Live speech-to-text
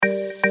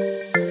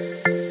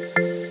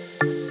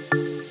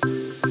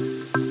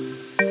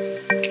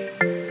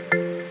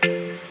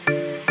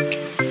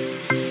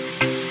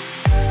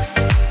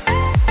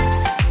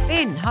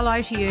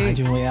hello to you. Hi,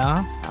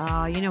 Julia.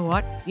 Oh, you know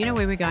what? You know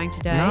where we're going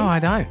today? No, I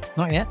don't.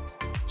 Not yet.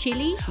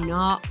 Chile?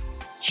 No.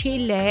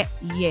 Chile,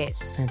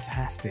 yes.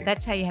 Fantastic.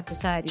 That's how you have to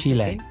say it.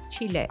 Chile. Isn't it?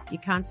 Chile. You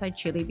can't say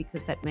Chile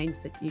because that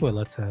means that you Well,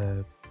 that's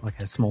like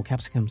a small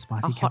capsicum,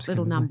 spicy a hot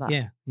capsicum. little isn't it?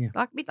 number. Yeah.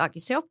 a bit like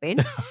yourself,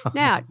 Ben.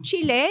 Now,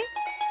 Chile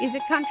is a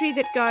country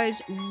that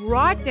goes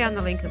right down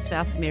the length of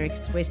South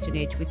America's western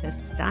edge with a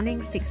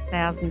stunning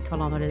 6,000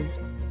 kilometres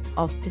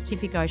of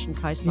Pacific Ocean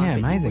coastline. Yeah, But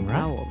you amazing, would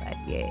right? know all that,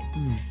 yes.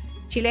 Mm.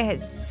 Chile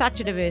has such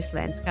a diverse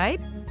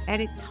landscape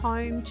and it's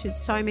home to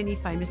so many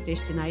famous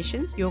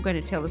destinations. You're going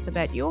to tell us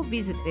about your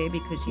visit there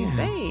because you've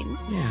Yeah. been.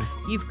 Yeah.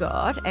 You've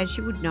got, as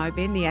you would know,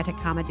 Ben, the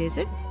Atacama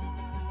Desert,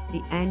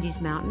 the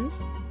Andes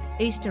Mountains,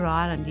 Easter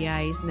Island,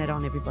 yay, isn't that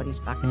on everybody's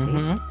bucket Mhm.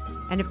 list?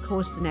 And, of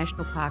course, the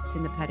national parks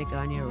in the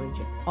Patagonia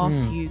region. Off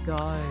you go.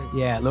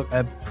 Yeah, look,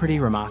 a pretty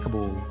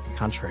remarkable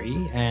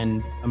country.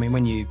 And, I mean,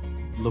 when you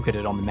look at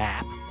it on the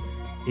map,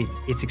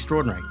 it's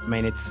extraordinary. I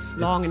mean, it's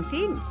Long and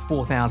thin.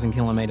 4,000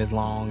 kilometres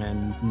long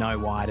and no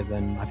wider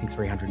than, I think,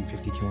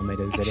 350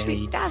 kilometres at Actually,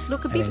 any... it does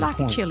look a at bit any like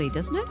point. a Chile,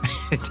 doesn't it?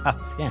 It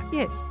does, yeah.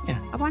 Yes. Yeah.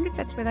 I wonder if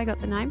that's where they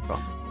got the name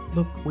from.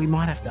 Look, we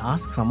might have to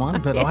ask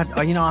someone, but Yes,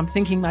 I'm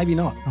thinking maybe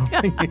not.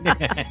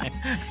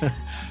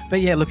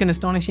 But yeah, look, an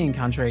astonishing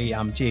country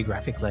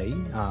geographically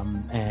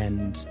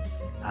and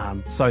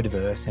so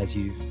diverse as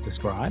you've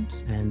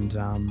described, and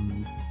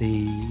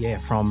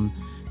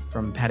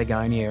from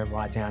Patagonia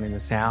right down in the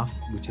south,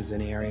 which is an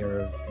area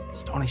of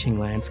astonishing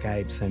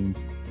landscapes and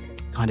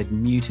kind of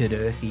muted,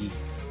 earthy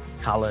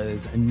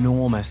colours,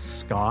 enormous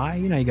sky.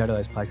 You know, you go to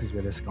those places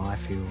where the sky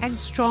feels And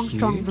strong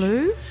huge.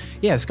 blue.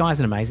 Yeah, sky's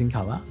an amazing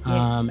colour.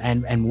 Yes.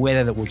 And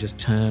weather that will just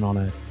turn on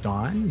a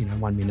dime. You know,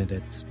 1 minute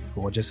it's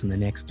gorgeous and the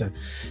next, a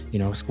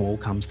squall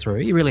comes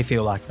through. You really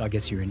feel like, I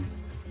guess, you're in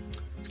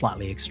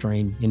slightly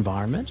extreme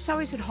environment. So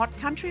is it hot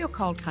country or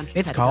cold country?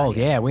 It's Patagonia? cold,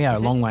 yeah. We are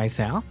Is a it? long way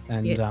south.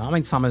 And, Yes. I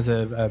mean, summers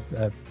are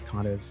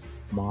kind of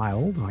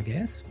mild, I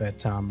guess.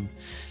 But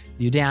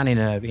you're down in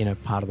a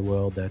part of the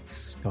world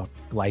that's got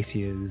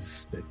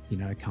glaciers that,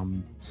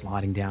 come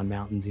sliding down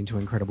mountains into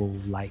incredible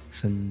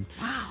lakes and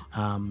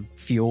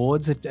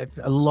fjords.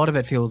 A lot of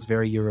it feels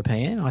very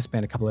European. I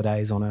spent a couple of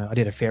days I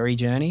did a ferry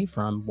journey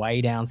from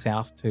way down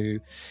south to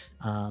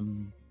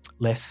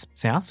less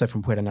south, so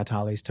from Puerto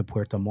Natales to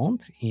Puerto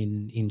Montt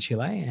in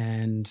Chile.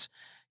 And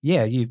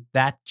yeah,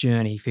 that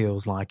journey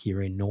feels like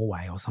you're in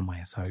Norway or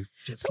somewhere. So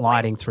just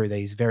sliding through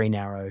these very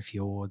narrow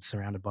fjords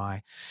surrounded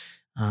by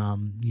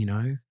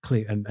enormous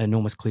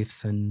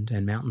cliffs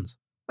and mountains.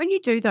 When you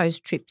do those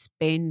trips,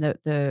 Ben,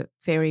 the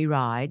ferry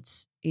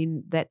rides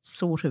in that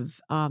sort of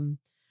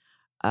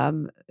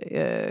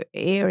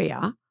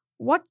area,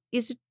 what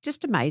is it?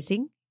 Just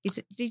amazing? Is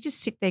it? Do you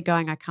just sit there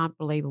going, "I can't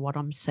believe what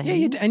I'm seeing"? Yeah,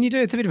 you do.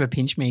 It's a bit of a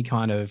pinch me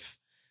kind of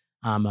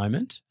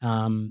moment,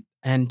 and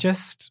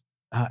just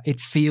it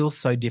feels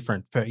so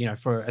different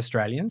for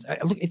Australians.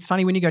 Look, it's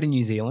funny when you go to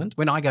New Zealand.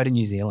 When I go to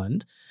New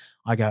Zealand,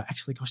 I go,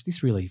 actually, gosh,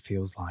 this really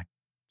feels like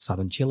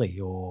southern Chile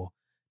or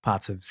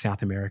parts of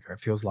South America.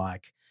 It feels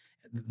like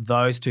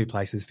those two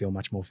places feel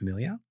much more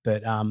familiar.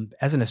 But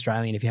as an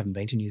Australian, if you haven't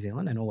been to New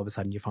Zealand and all of a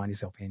sudden you find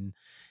yourself in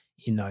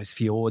those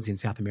fjords in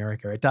South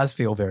America, it does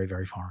feel very,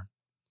 very foreign.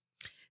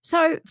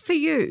 So for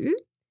you,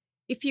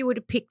 if you were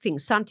to pick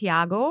things,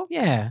 Santiago,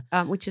 Yeah.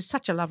 which is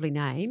such a lovely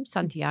name,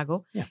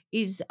 Santiago, Yeah.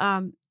 is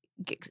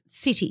capital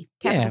city.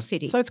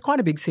 So it's quite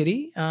a big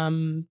city,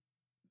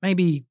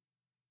 maybe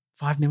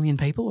 5 million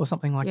people or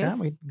something like Yes.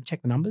 that. We can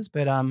check the numbers,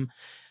 but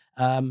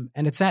and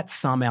it's at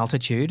some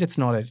altitude. It's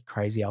not at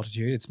crazy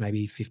altitude. It's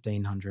maybe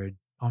 1,500.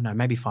 Oh no,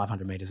 maybe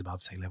 500 meters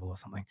above sea level or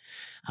something.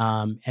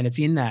 And it's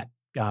in that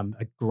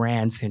a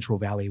grand central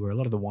valley where a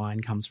lot of the wine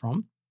comes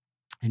from.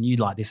 And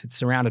you'd like this. It's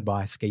surrounded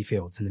by ski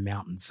fields in the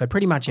mountains. So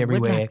pretty much I would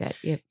everywhere, like that,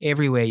 yeah.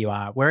 everywhere you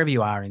are, wherever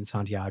you are in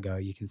Santiago,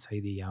 you can see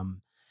the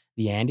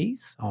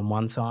Andes on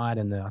one side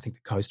and I think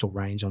the coastal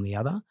range on the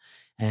other.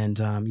 And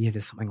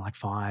there's something like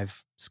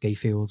 5 ski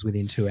fields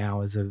within 2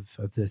 hours of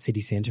the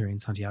city centre in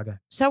Santiago.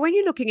 So when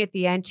you're looking at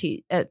the Andes,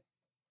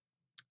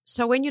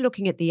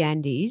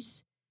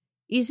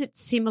 is it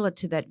similar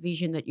to that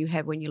vision that you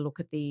have when you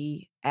look at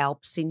the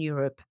Alps in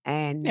Europe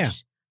and Yeah.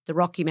 the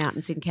Rocky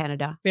Mountains in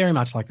Canada? Very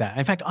much like that.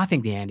 In fact, I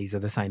think the Andes are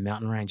the same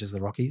mountain range as the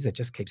Rockies. It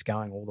just keeps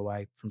going all the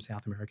way from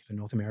South America to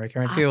North America.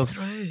 And it Up feels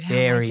through. How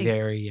very, amazing.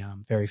 very,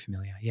 very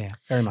familiar. Yeah,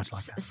 very much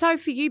like that. So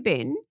for you,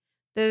 Ben,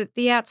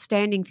 the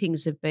outstanding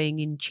things of being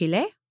in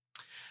Chile.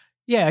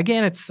 Yeah,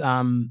 again, it's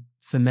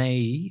for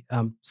me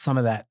some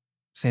of that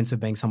sense of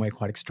being somewhere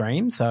quite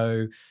extreme.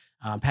 So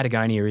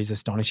Patagonia is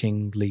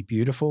astonishingly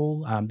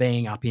beautiful.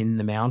 Being up in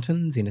the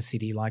mountains in a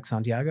city like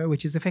Santiago,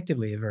 which is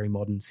effectively a very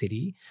modern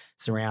city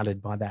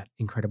surrounded by that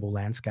incredible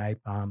landscape.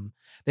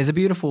 There's a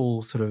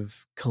beautiful sort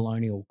of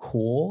colonial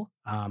core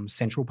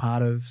central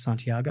part of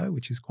Santiago,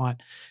 which is quite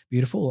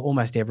beautiful.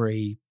 Almost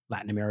every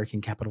Latin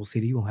American capital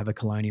city will have a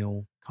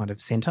colonial kind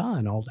of centre,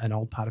 an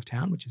old part of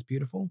town, which is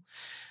beautiful.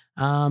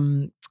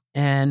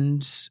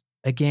 And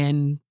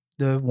again,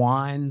 the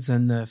wines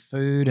and the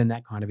food and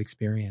that kind of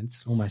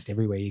experience, almost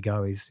everywhere you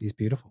go is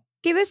beautiful.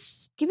 Give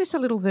us a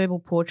little verbal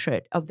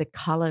portrait of the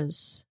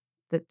colours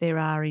that there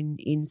are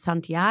in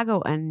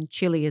Santiago and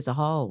Chile as a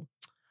whole.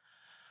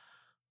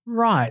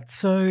 Right.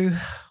 So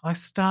I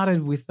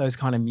started with those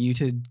kind of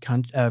muted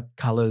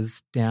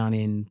colours down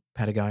in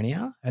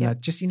Patagonia, and I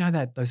just,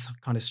 those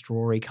kind of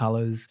strawy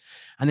colours,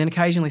 and then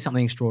occasionally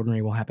something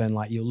extraordinary will happen.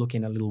 Like you'll look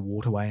in a little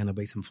waterway and there'll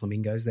be some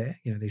flamingos there.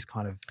 These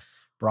kind of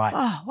bright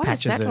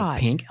patches of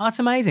pink. Oh, it's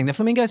amazing. The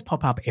flamingos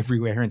pop up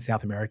everywhere in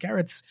South America.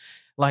 It's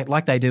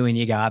like they do in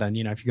your garden.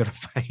 If you've got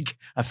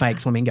a fake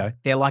flamingo,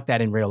 they're like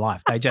that in real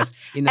life. They just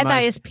Are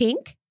they as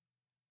pink?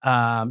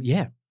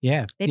 Yeah.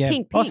 They're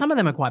pink. Well, some of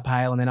them are quite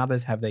pale, and then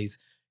others have these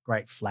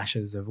great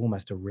flashes of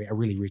almost a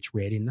really rich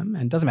red in them.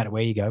 And it doesn't matter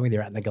where you go, whether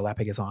you're out in the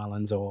Galapagos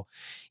Islands or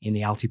in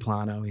the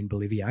Altiplano in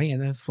Bolivia,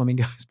 the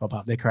flamingos pop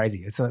up. They're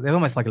crazy. They're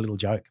almost like a little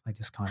joke. They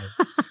just kind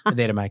of are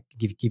there to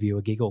give you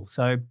a giggle.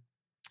 So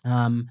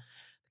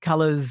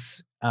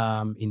colours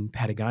in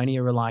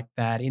Patagonia are like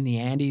that. In the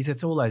Andes,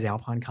 it's all those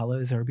alpine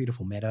colours. There are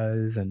beautiful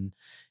meadows and,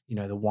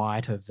 the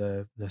white of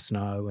the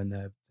snow and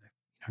the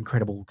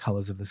incredible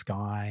colours of the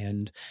sky.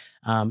 And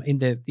in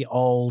the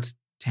old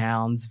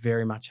towns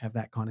very much have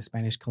that kind of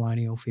Spanish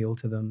colonial feel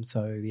to them.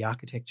 So the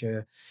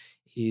architecture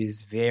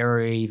is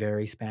very,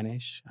 very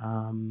Spanish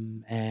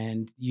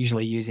and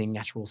usually using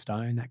natural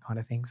stone, that kind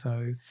of thing.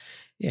 So,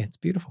 yeah, it's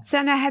beautiful.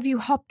 So now have you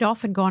hopped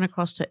off and gone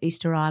across to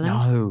Easter Island?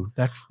 No,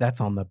 that's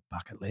on the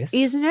bucket list.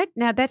 Isn't it?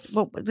 Now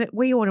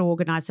we ought to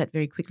organise that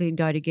very quickly and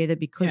go together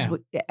because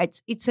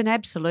it's an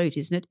absolute,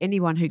 isn't it?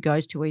 Anyone who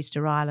goes to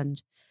Easter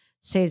Island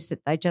says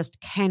that they just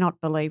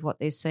cannot believe what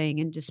they're seeing,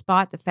 and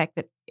despite the fact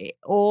that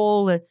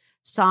all the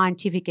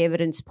scientific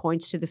evidence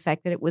points to the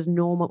fact that it was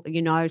normal,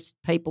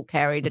 people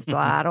carried it,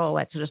 blood, all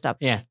that sort of stuff.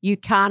 Yeah. You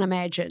can't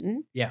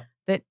imagine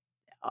that,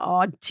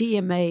 oh,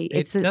 dear me,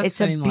 it's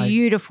a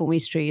beautiful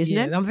mystery, isn't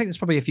it? I think there's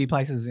probably a few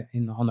places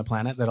on the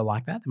planet that are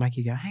like that make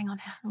you go, hang on,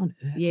 how on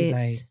earth did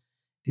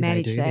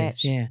they do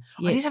this? Yeah.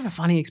 Yes. I did have a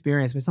funny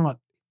experience, but it's not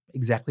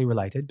exactly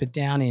related, but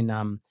down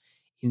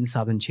in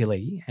southern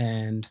Chile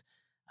and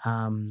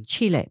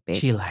Chile, I'm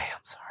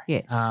sorry.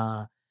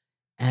 Yes.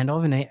 And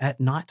often at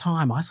night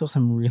time, I saw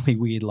some really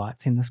weird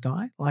lights in the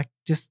sky, like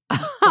just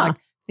like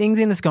things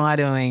in the sky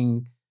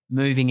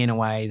moving in a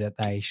way that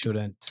they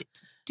shouldn't.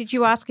 Did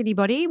you ask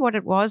anybody what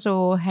it was,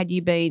 or had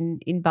you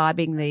been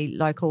imbibing the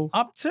local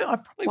I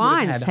probably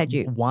wines? Had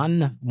you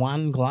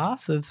one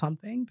glass of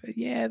something, but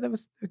yeah,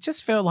 it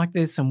just felt like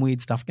there's some weird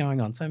stuff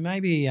going on. So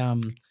maybe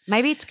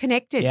it's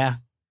connected. Yeah.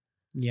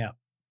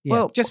 Yeah,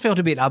 well, just felt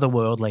a bit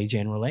otherworldly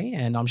generally,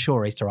 and I'm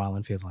sure Easter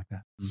Island feels like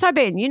that. So,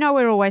 Ben,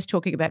 we're always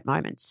talking about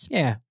moments.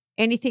 Yeah.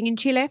 Anything in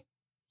Chile?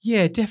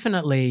 Yeah,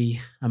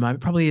 definitely a moment,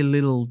 probably a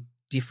little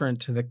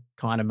different to the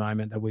kind of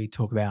moment that we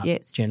talk about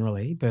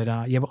generally. But,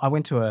 I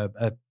went to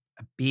a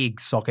big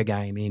soccer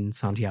game in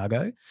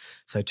Santiago,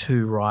 so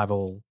two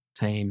rival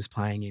teams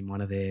playing in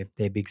one of their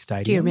big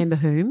stadiums. Do you remember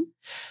whom?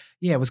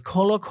 Yeah, it was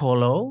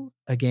Colo-Colo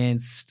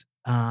against,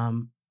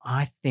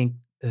 I think,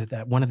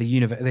 that one of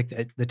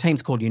the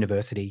team's called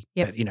University,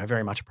 but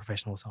very much a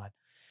professional side,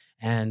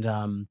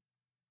 and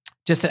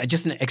just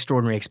an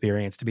extraordinary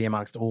experience to be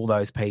amongst all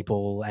those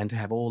people and to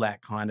have all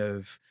that kind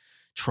of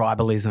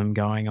tribalism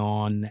going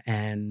on,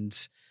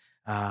 and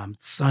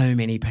so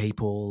many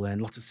people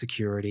and lots of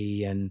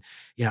security, and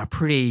a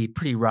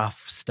pretty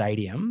rough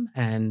stadium,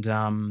 and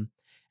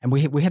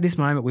we had this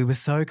moment. We were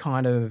so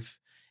kind of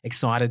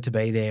excited to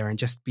be there and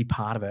just be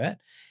part of it,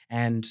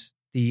 and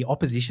the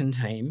opposition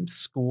team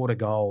scored a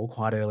goal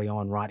quite early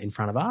on right in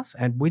front of us,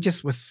 and we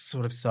just were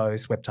sort of so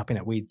swept up in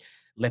it. We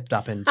leapt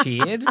up and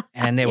cheered,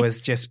 and there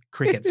was just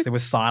crickets. There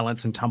was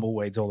silence and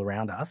tumbleweeds all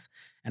around us,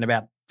 and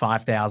about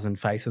 5,000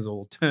 faces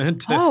all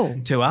turned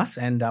to us,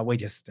 and we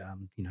just,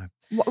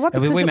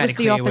 we made it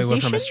clear we were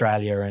from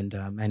Australia,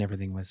 and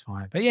everything was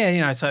fine. But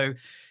yeah, so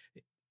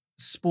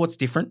sport's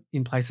different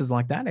in places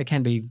like that. It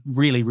can be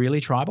really, really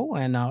tribal,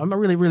 and I'm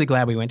really, really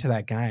glad we went to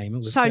that game. It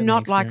was so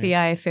not like the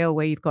AFL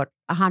where you've got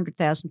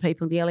 100,000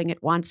 people yelling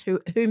at once,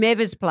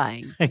 whomever's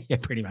playing. Yeah,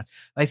 pretty much.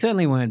 They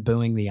certainly weren't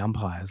booing the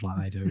umpires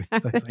like they do.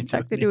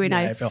 They do in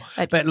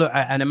AFL. But look,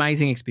 an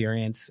amazing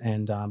experience,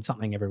 and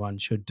something everyone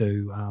should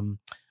do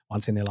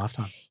once in their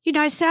lifetime.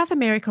 South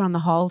America on the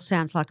whole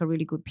sounds like a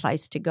really good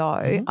place to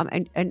go.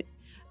 Mm-hmm.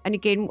 And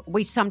again,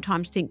 we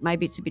sometimes think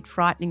maybe it's a bit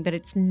frightening, but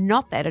it's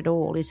not that at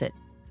all, is it?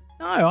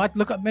 No, I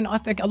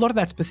think a lot of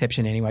that's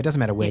perception anyway. It doesn't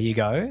matter where you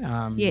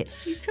go.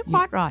 Yes, you're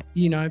quite right.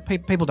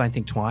 People don't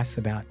think twice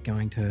about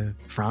going to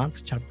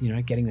France,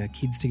 getting their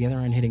kids together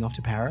and heading off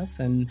to Paris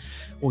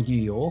or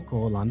New York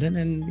or London,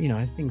 and,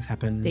 things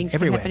happen everywhere.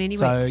 Can happen anyway.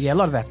 So, yeah, a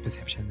lot of that's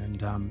perception,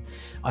 and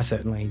I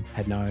certainly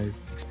had no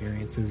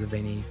experiences of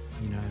any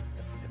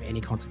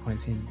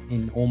consequence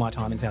in all my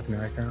time in South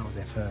America. I was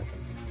there for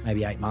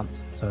maybe 8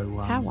 months. So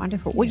how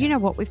wonderful. Well, you know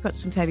what? We've got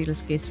some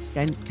fabulous guests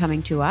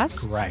coming to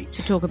us. Great.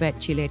 To talk about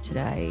Chile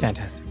today.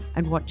 Fantastic.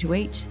 And what to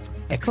eat.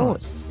 Excellent.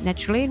 Of course,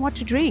 naturally, and what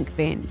to drink,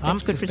 Ben. I'm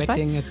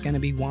suspecting it's going to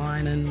be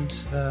wine and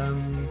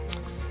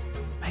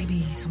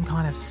maybe some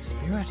kind of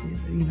spirit,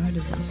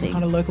 some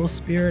kind of local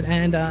spirit,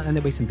 and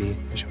there'll be some beer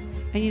for sure.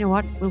 And you know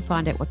what? We'll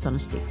find out what's on a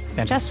stick.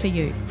 Fantastic. Just for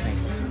you.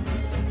 Thank you so much.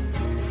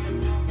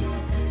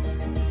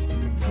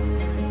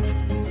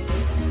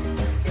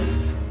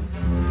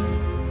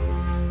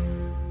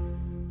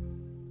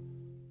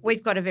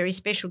 We've got a very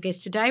special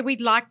guest today.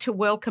 We'd like to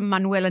welcome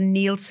Manuela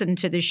Nielsen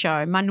to the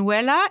show.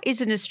 Manuela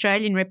is an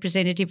Australian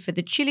representative for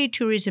the Chile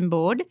Tourism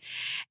Board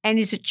and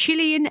is a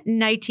Chilean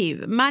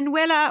native.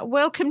 Manuela,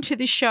 welcome to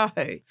the show.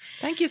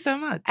 Thank you so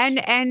much.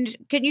 And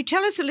can you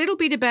tell us a little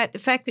bit about the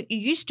fact that you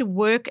used to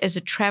work as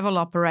a travel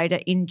operator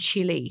in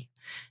Chile?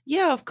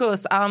 Yeah, of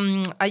course.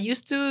 I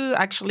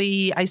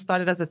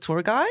started as a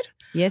tour guide.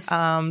 Yes.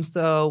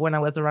 So when I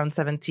was around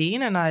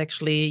 17, and I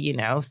actually,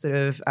 sort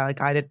of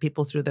guided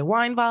people through the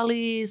wine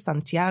valleys,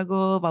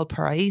 Santiago,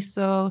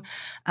 Valparaiso.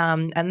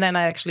 And then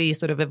I actually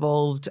sort of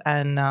evolved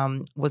and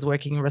was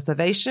working in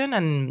reservation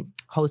and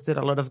hosted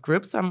a lot of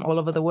groups from all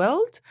over the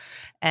world.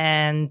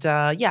 And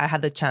I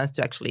had the chance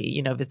to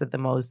actually, visit the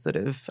most sort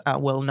of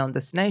well-known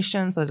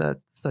destinations,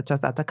 such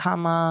as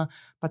Atacama,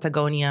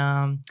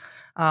 Patagonia.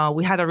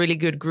 We had a really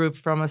good group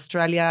from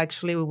Australia,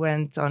 actually. We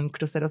went on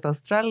Cruceros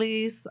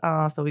Australis.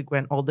 So we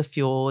went all the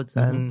fjords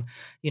and,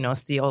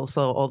 see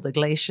also all the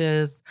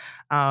glaciers.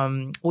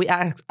 We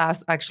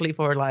asked actually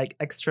for like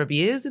extra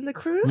beers in the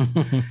cruise.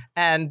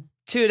 And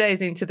 2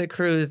 days into the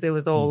cruise, it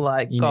was all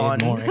like you gone.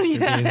 Need more extra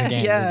beers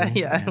again,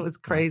 yeah, it was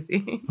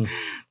crazy.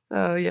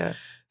 So, yeah.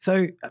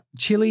 So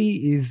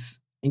Chile is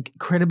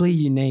incredibly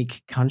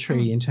unique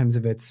country in terms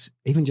of its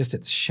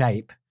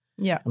shape.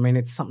 Yeah. I mean,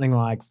 it's something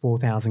like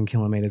 4,000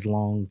 kilometers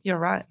long. You're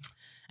right.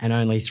 And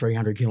only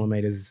 300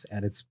 kilometers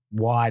at its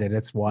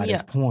widest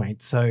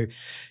point. So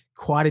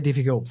quite a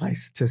difficult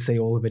place to see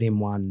all of it in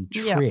one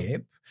trip. Yeah.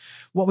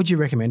 What would you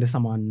recommend to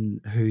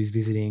someone who's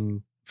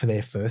visiting for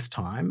their first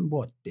time?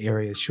 What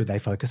areas should they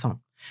focus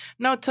on?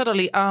 No,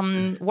 totally.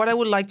 What I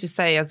would like to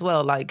say as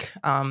well,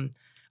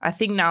 I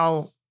think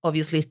now,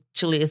 obviously,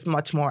 Chile is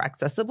much more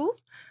accessible.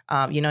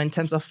 In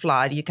terms of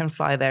flight, you can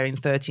fly there in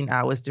 13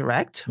 hours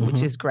direct,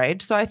 which is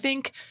great. So I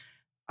think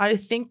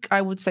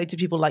I would say to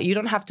people, you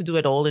don't have to do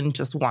it all in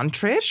just one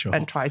trip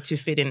and try to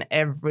fit in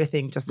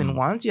everything just in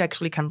once. You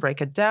actually can break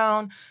it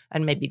down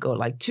and maybe go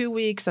 2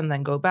 weeks and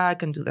then go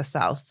back and do the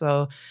south.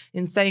 So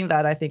in saying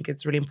that, I think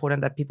it's really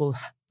important that people,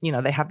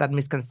 they have that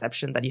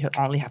misconception that you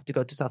only have to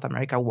go to South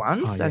America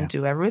once and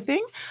do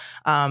everything.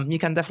 You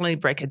can definitely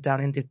break it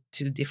down into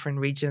 2 different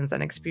regions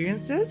and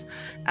experiences.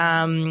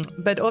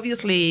 But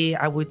obviously,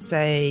 I would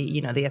say,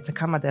 the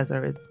Atacama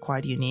Desert is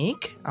quite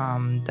unique.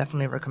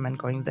 Definitely recommend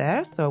going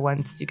there. So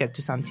once you get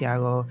to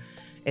Santiago,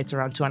 it's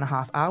around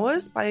 2.5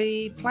 hours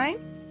by plane.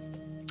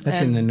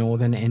 That's in the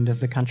northern end of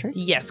the country?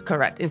 Yes,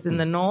 correct. It's in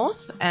the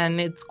north,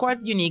 and it's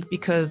quite unique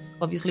because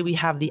obviously we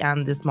have the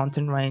Andes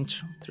mountain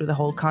range through the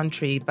whole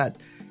country, but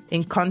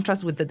in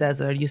contrast with the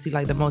desert, you see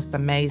the most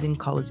amazing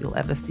colors you'll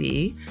ever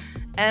see.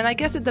 And I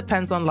guess it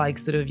depends on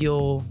sort of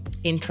your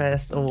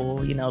interest or,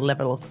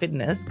 level of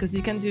fitness, because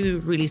you can do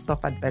really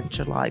soft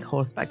adventure like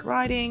horseback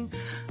riding,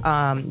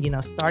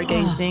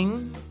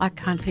 stargazing. I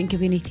can't think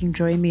of anything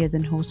dreamier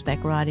than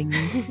horseback riding.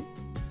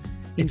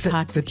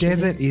 The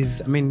desert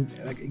is,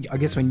 I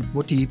guess when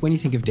you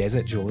think of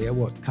desert, Julia,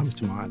 what comes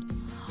to mind?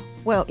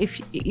 Well,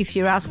 if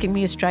you're asking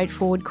me a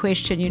straightforward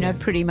question,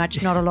 pretty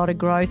much not a lot of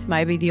growth,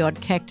 maybe the odd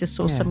cactus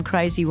or some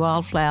crazy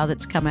wildflower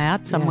that's come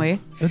out somewhere.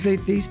 Yeah.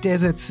 These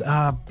deserts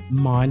are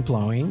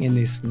mind-blowing in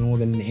this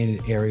northern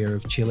area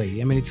of Chile.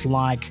 It's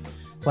like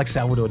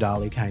Salvador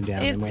Dali came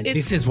down and went,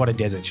 this is what a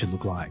desert should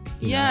look like.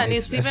 Yeah, and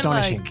it's even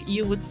astonishing.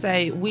 you would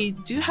say, we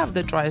do have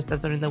the driest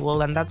desert in the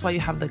world, and that's why you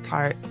have the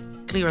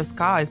clearer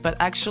skies. But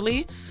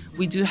actually,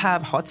 we do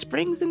have hot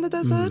springs in the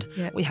desert.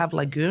 We have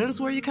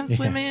lagoons where you can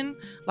swim in.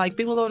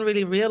 People don't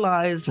really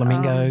realize.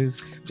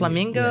 Flamingos.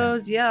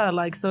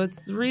 So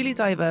it's really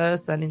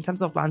diverse. And in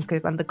terms of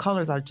landscape, and the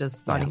colors are just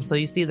stunning. Yeah. So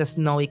you see the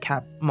snowy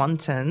capped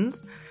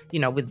mountains,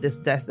 with this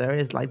desert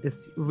is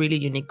this really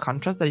unique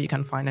contrast that you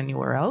can find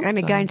anywhere else. And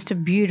against a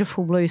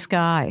beautiful blue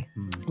sky.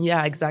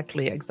 Yeah,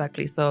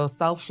 exactly. So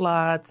salt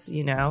flats,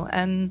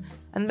 and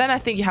then I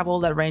think you have all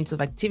that range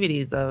of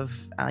activities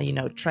of,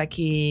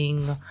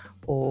 trekking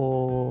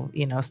or,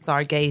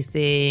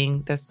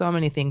 stargazing. There's so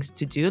many things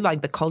to do,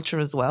 the culture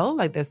as well.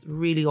 There's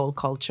really old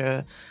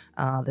culture.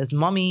 There's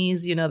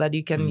mummies, that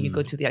you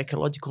go to the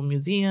archaeological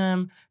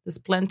museum. There's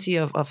plenty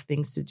of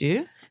things to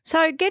do.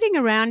 So getting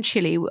around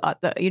Chile,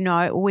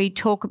 we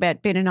talk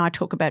about, Ben and I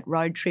talk about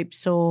road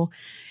trips or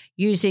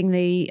using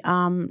the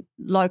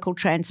local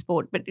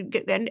transport, but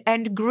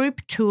and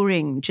group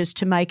touring just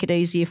to make it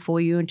easier for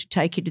you and to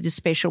take you to the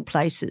special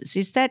places.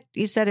 Is that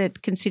a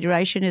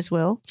consideration as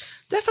well?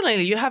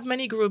 Definitely. You have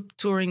many group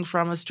touring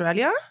from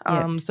Australia.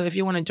 So if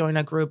you want to join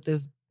a group,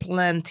 there's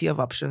plenty of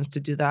options to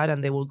do that,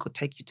 and they will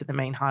take you to the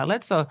main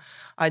highlights. So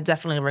I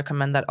definitely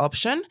recommend that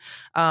option.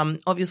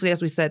 Obviously,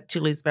 as we said,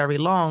 Chile is very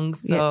long.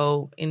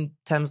 So in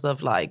terms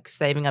of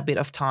saving a bit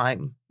of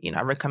time,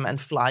 I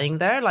recommend flying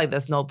there.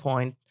 There's no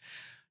point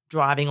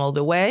driving all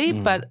the way.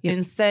 But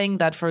in saying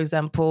that, for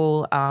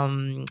example,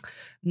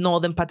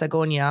 northern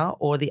Patagonia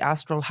or the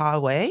Austral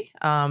Highway,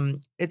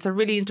 it's a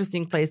really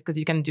interesting place because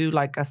you can do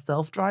a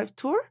self-drive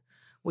tour.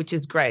 which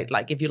is great.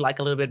 Like if you like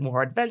a little bit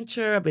more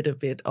adventure, a bit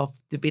of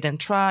the beaten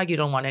track, you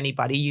don't want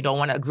anybody, you don't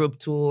want a group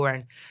tour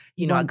and,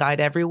 a guide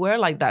everywhere.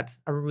 Like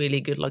that's a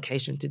really good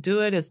location to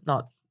do it. It's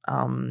not,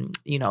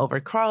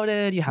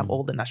 overcrowded. You have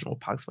all the national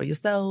parks for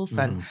yourself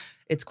and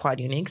it's quite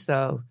unique.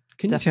 So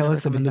can you tell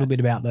us a little bit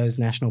about those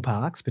national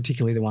parks,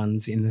 particularly the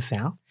ones in the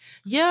south?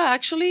 Yeah,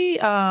 actually,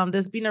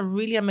 there's been a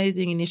really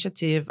amazing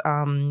initiative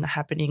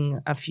happening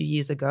a few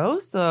years ago.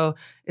 So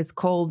it's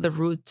called the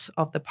Route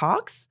of the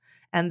Parks.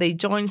 And they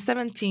joined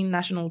 17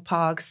 national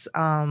parks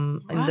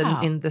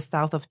in the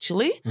south of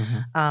Chile.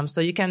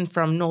 So you can,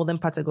 from northern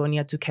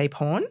Patagonia to Cape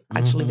Horn,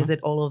 actually visit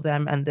all of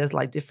them. And there's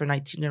like different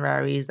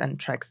itineraries and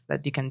treks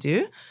that you can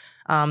do.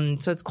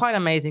 So it's quite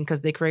amazing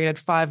because they created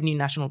 5 new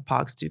national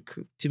parks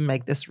to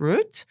make this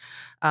route.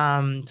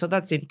 So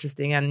that's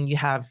interesting. And you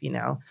have,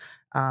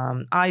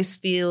 ice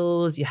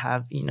fields, you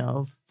have,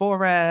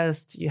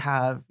 forest, you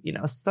have,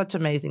 such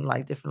amazing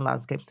like different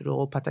landscapes through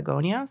all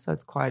Patagonia. So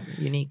it's quite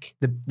unique.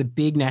 The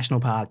big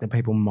national park that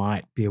people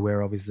might be aware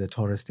of is the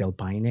Torres del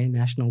Paine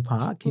National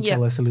Park. Can you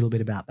tell us a little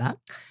bit about that?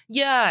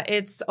 Yeah,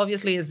 it's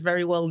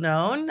very well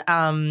known.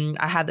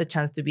 I had the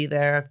chance to be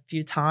there a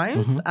few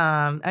times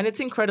and it's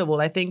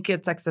incredible. I think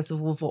it's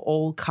accessible for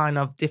all kind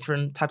of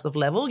different types of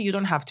level. You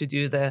don't have to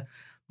do the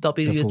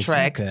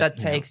treks that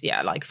takes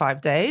like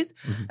 5 days.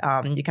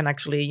 You can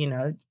actually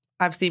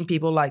I've seen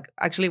people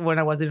actually when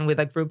I was in with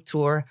a group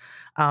tour,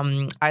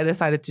 I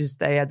decided to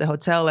stay at the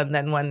hotel, and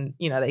then when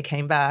they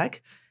came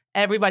back,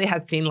 everybody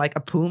had seen like a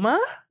puma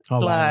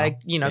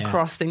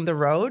crossing the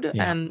road,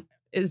 and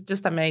it's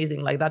just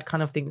amazing. Like that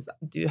kind of things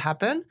do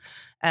happen.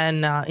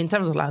 And in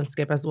terms of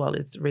landscape as well,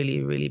 it's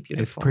really, really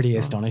beautiful. It's pretty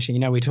astonishing.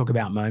 We talk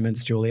about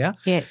moments, Julia.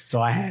 Yes. So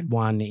I had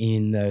one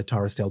in the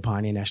Torres del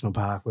Paine National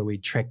Park where we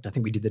trekked, I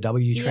think we did the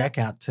W trek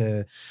out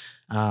to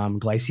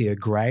Glacier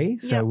Grey.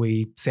 So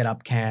we set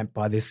up camp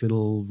by this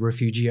little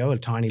refugio, a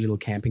tiny little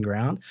camping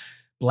ground,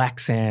 black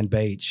sand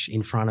beach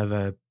in front of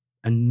a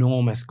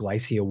enormous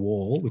glacier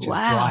wall, which is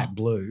bright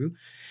blue.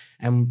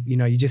 And,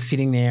 you're just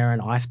sitting there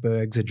and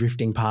icebergs are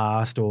drifting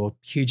past or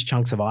huge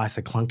chunks of ice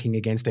are clunking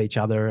against each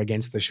other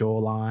against the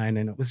shoreline.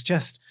 And it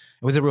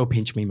was a real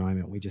pinch me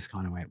moment. We just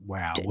kind of went,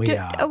 wow,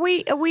 Are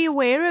we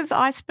aware of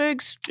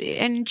icebergs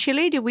in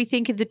Chile? Do we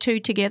think of the two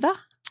together?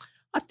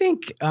 I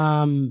think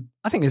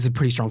there's a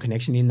pretty strong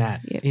connection in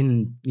that,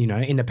 in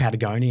the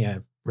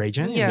Patagonia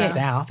region in the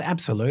south.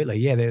 Absolutely.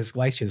 Yeah, there's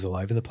glaciers all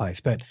over the place,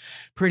 but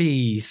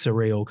pretty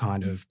surreal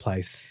kind of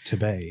place to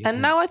be.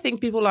 And now I think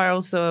people are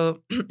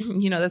also,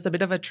 there's a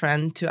bit of a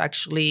trend to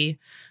actually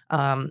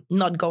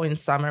not go in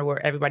summer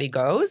where everybody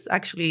goes.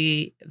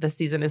 Actually, the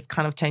season is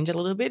kind of changing a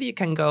little bit. You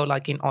can go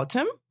like in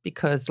autumn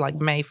because like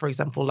May, for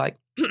example, like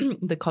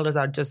the colors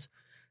are just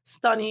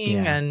stunning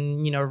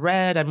and,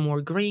 red and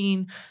more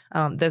green.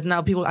 There's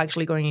now people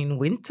actually going in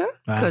winter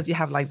because you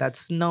have like that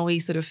snowy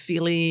sort of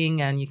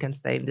feeling and you can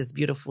stay in this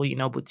beautiful,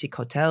 boutique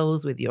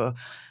hotels with your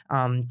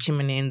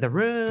chimney in the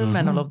room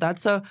and all of that.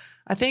 So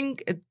I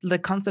think the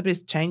concept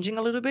is changing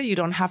a little bit. You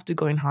don't have to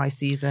go in high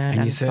season.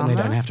 And you certainly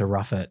don't have to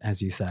rough it,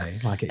 as you say.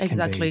 Like it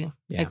Exactly. Can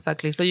be,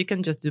 Exactly. So you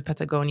can just do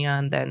Patagonia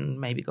and then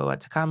maybe go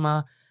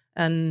Atacama.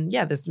 And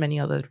there's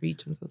many other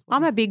regions as well.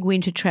 I'm a big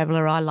winter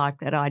traveller. I like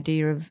that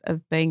idea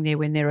of being there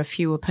when there are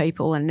fewer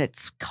people and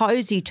it's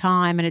cozy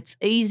time and it's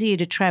easier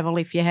to travel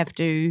if you have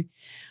to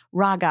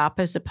rug up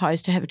as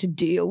opposed to having to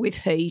deal with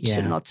heat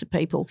and lots of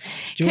people.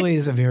 Julie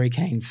is a very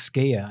keen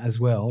skier as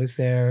well. Is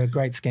there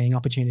great skiing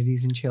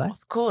opportunities in Chile?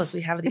 Of course,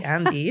 we have the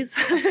Andes.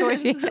 Of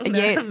course,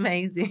 They're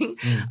amazing.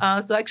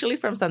 So actually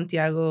from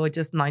Santiago,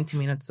 just 90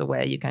 minutes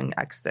away, you can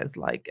access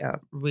like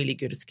really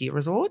good ski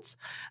resorts.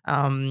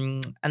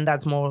 And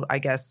that's more, I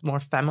guess, more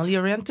family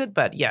oriented.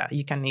 But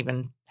you can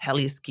even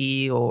heli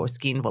ski or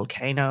ski in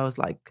volcanoes.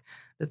 Like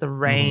there's a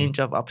range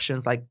of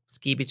options like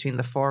ski between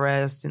the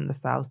forests in the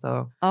south.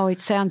 So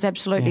it sounds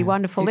absolutely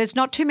wonderful. There's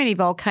not too many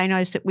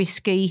volcanoes that we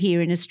ski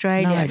here in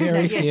Australia. No,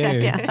 very few.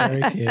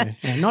 Very few.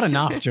 Yeah, not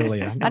enough,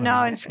 Julia. I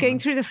know, and skiing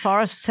through the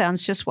forest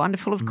sounds just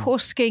wonderful. Of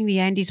course, skiing the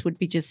Andes would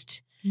be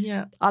just...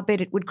 Yeah, I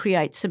bet it would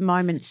create some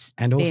moments.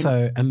 And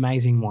also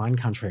amazing wine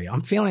country.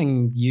 I'm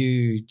feeling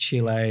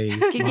Chile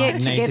might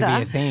need to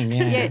be a thing.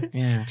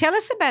 Yeah. Tell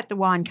us about the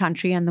wine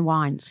country and the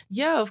wines.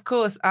 Yeah, of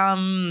course.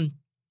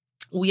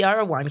 We are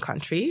a wine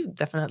country,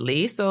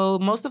 definitely. So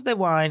most of the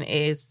wine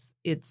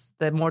it's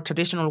the more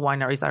traditional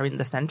wineries are in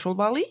the Central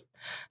Valley.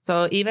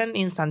 So even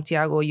in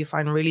Santiago, you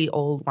find really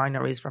old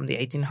wineries from the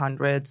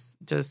 1800s,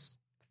 just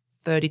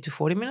 30 to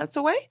 40 minutes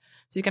away.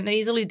 So you can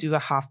easily do a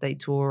half-day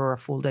tour or a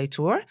full-day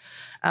tour.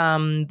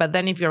 But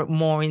then if you're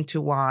more into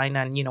wine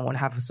and, want to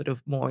have a sort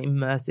of more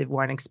immersive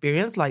wine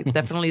experience, like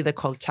definitely the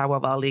Colchagua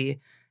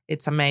Valley,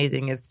 it's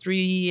amazing. It's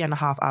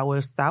 3.5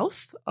 hours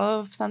south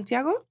of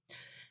Santiago.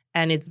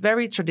 And it's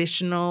very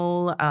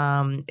traditional.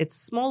 It's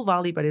a small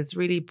valley, but it's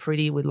really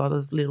pretty with a lot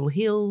of little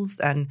hills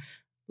and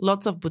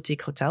lots of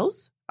boutique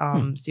hotels.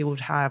 So you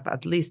would have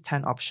at least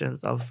 10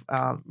 options of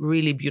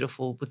really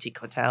beautiful boutique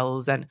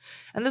hotels. And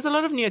there's a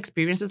lot of new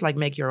experiences like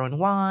make your own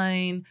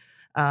wine.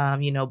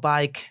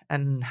 bike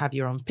and have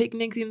your own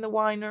picnics in the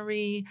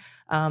winery.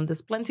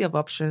 There's plenty of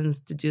options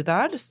to do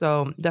that.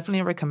 So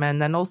definitely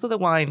recommend. And also the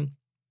wine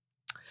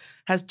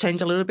has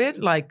changed a little bit.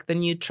 Like the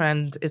new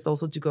trend is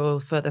also to go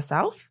further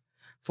south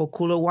for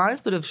cooler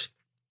wines, sort of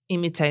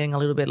imitating a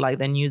little bit like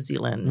the New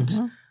Zealand,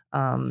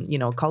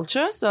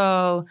 culture.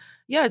 So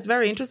yeah, it's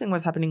very interesting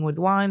what's happening with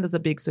wine. There's a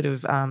big sort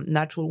of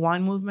natural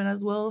wine movement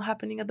as well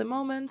happening at the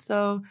moment.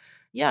 So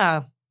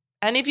yeah.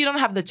 And if you don't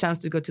have the chance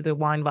to go to the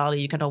wine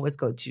valley, you can always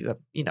go to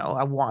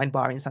a wine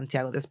bar in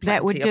Santiago. There's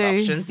plenty of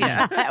options.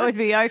 Yeah, that would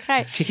be okay.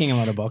 It's ticking a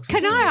lot of boxes.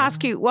 Can I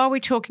ask you, while we're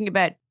talking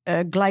about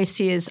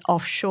glaciers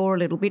offshore a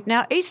little bit,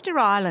 now Easter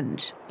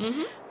Island,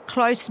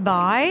 close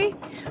by,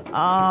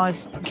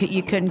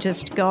 you can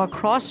just go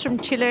across from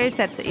Chile.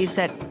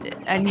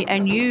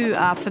 And you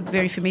are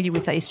very familiar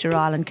with Easter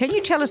Island. Can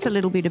you tell us a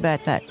little bit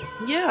about that?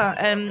 Yeah,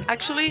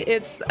 actually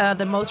it's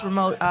the most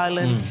remote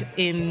island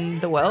in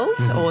the world,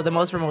 or the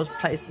most remote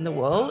place in the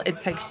world.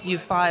 It takes you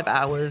 5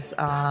 hours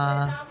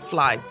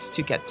flight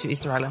to get to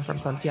Easter Island from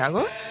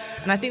Santiago.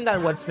 And I think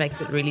that what makes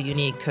it really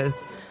unique,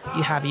 because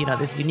you have,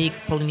 this unique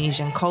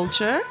Polynesian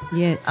culture.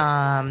 Yes.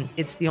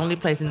 It's the only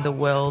place in the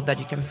world that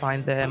you can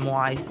find the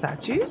Moai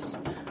statues.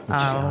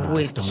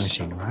 Which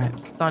astonishing, right?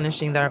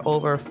 Astonishing. They're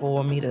over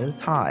 4 meters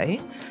high.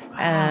 Wow.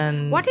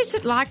 And what is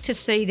it like to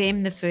see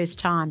them the first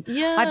time?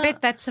 Yeah. I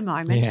bet that's a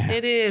moment. Yeah.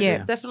 It is.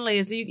 Yeah. It definitely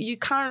is. You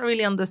can't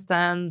really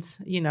understand,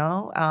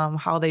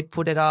 how they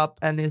put it up,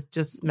 and it's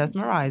just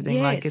mesmerizing.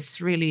 Yes. Like it's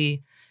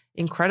really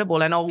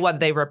incredible, and all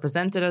what they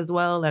represented as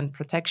well, and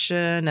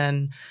protection.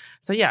 And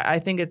so, yeah, I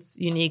think it's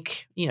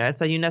unique.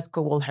 It's a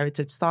UNESCO World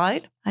Heritage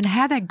Site. And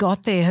how they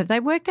got there, have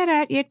they worked that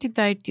out yet? Did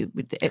they?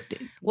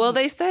 Well,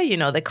 they say,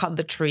 they cut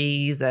the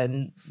trees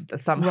and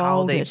somehow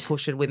Rolled they it.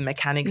 push it with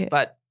mechanics, Yeah.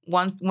 but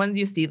once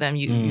you see them,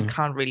 you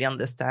can't really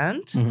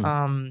understand.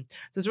 So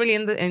it's really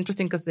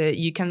interesting because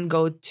you can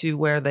go to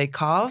where they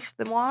carve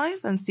the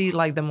moais and see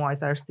like the moais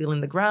that are still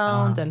in the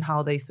ground and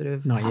how they sort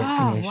of Not yet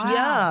finished. wow.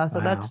 Yeah, so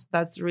Wow.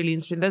 that's really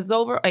interesting. There's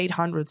over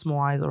 800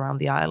 moais around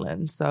the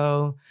island,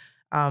 so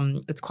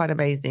it's quite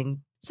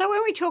amazing. So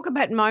when we talk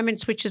about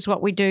moments, which is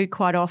what we do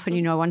quite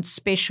often, one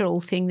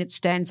special thing that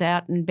stands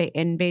out and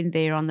being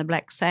there on the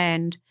black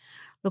sand,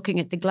 looking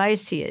at the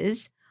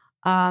glaciers.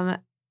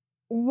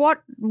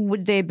 What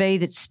would there be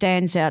that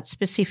stands out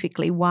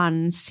specifically,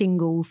 one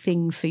single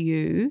thing for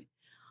you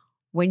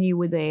when you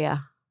were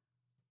there?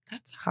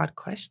 That's a hard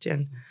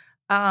question.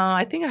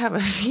 I think I have a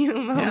few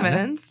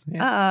moments.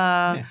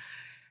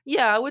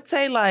 Yeah, I would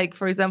say, like,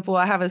 for example,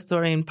 I have a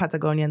story in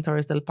Patagonia and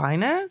Torres del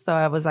Paine. So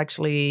I was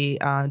actually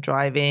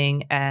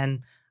driving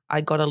and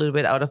I got a little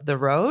bit out of the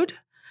road.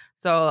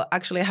 So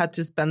actually I had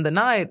to spend the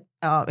night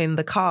in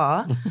the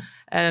car.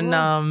 And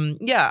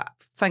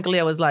thankfully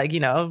I was like,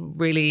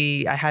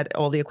 really, I had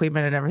all the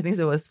equipment and everything,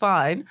 so it was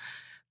fine.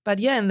 But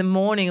yeah, in the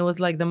morning, it was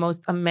like the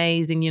most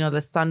amazing,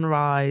 the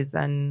sunrise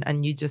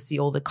and you just see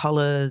all the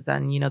colors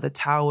and, the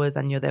towers,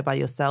 and you're there by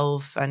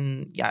yourself.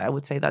 And yeah, I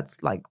would say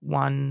that's like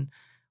one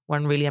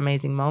really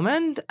amazing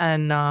moment.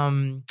 And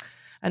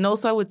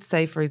also I would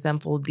say, for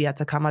example, the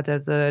Atacama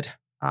Desert,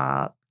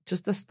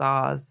 just the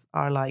stars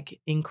are like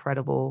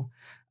incredible.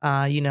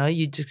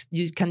 You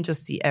can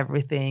just see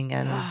everything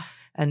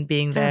and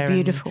being there.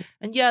 Beautiful.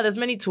 And yeah, there's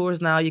many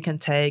tours now you can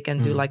take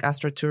and do like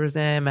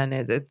astrotourism, and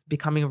it's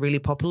becoming really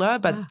popular.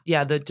 But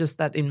just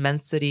that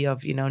immensity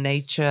of,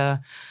 nature.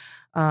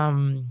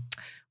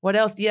 What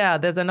else? Yeah,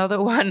 there's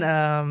another one.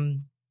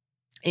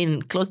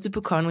 In close to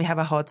Pucón, we have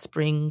a hot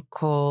spring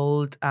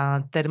called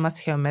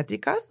Termas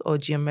Geométricas, or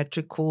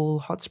geometrical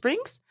hot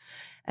springs.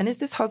 And it's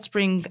this hot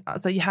spring.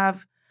 So you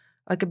have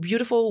like a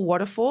beautiful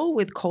waterfall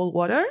with cold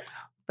water,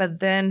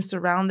 but then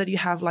surrounded you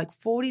have like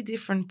 40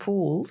 different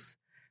pools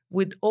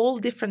with all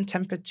different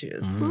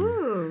temperatures.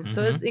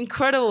 So it's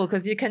incredible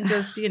because you can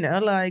just,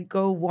 like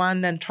go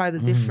one and try the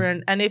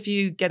different. And if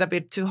you get a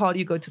bit too hot,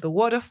 you go to the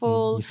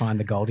waterfall. You find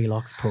the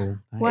Goldilocks pool.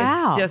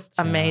 Wow. It's just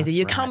amazing.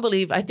 You right. can't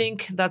believe, I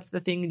think that's the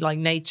thing, like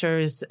nature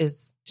is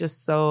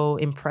just so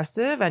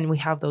impressive. And we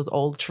have those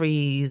old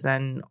trees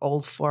and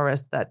old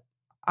forests that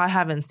I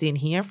haven't seen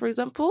here, for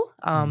example.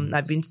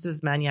 I've been to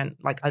Tasmania and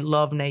like I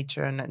love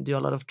nature and do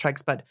a lot of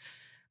treks, but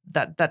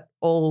that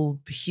old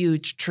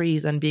huge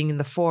trees and being in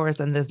the forest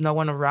and there's no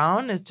one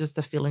around is just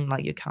a feeling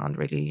like you can't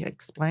really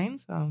explain.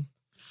 So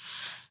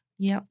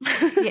yeah.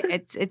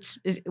 It's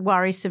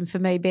worrisome for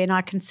me, Ben.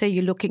 I can see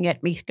you looking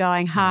at me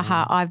going,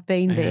 I've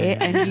been there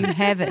and you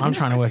haven't. I'm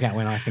trying to work out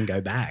when I can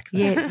go back.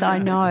 Yes, I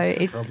know.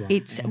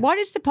 It's What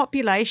is the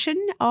population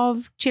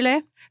of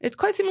Chile? It's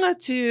quite similar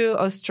to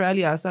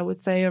Australia. So I would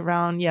say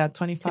around,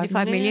 25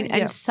 million.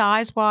 And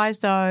size-wise,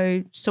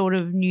 though, sort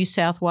of New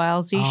South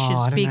Wales-ish,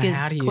 as big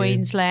as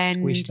Queensland,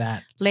 squish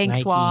that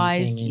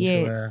lengthwise.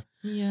 Yes.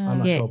 Yeah. I'm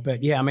not sure.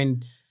 But yeah, I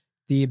mean,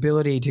 the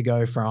ability to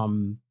go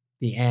from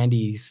the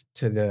Andes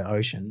to the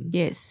ocean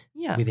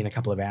within a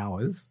couple of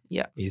hours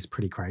is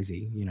pretty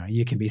crazy.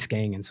 You can be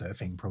skiing and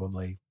surfing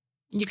probably.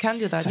 You can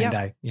do that, same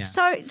day. Yeah.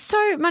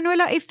 So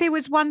Manuela, if there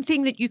was one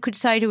thing that you could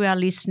say to our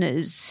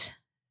listeners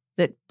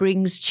that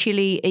brings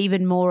Chile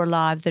even more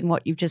alive than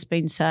what you've just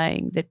been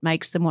saying, that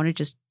makes them want to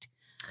just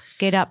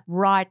get up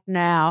right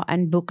now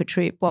and book a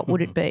trip? What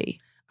would it be?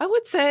 I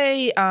would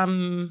say,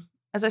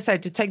 as I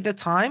said, to take the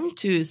time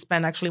to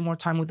spend actually more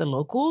time with the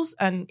locals.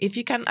 And if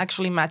you can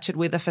actually match it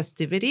with a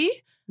festivity,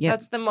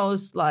 that's the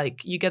most,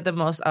 like, you get the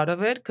most out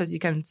of it, because you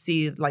can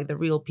see like the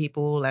real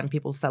people and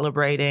people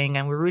celebrating,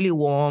 and we're really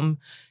warm,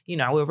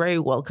 we're very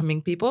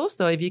welcoming people.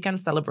 So if you can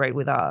celebrate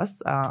with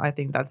us, I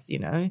think that's,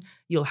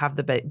 you'll have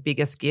the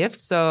biggest gift.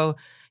 So,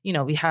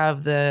 we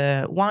have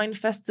the wine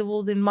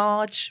festivals in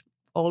March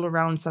all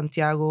around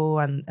Santiago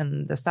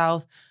and the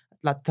south.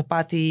 La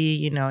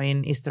Tapati,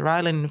 in Easter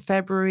Island in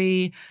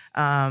February.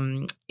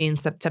 In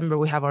September,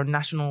 we have our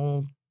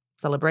national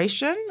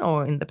celebration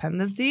or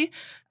independency.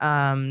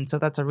 So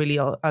that's a really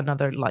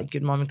another like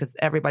good moment, because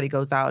everybody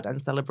goes out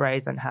and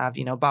celebrates and have,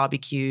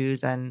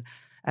 barbecues and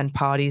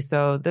parties.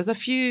 So there's a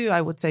few,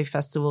 I would say,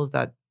 festivals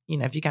that,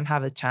 if you can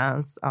have a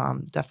chance,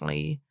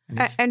 definitely.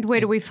 And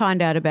where do we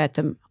find out about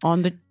them?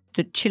 On the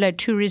Chile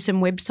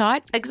Tourism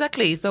website?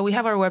 Exactly. So we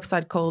have our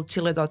website called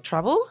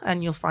chile.travel,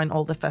 and you'll find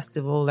all the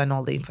festival and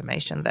all the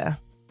information there.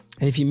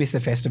 And if you miss a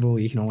festival,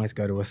 you can always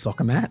go to a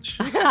soccer match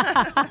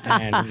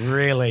and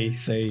really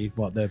see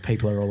what the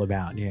people are all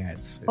about. Yeah,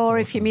 it's or awesome.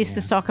 If you miss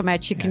the soccer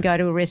match, you can go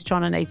to a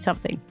restaurant and eat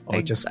something.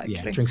 Or just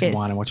drink some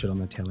wine and watch it on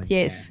the telly.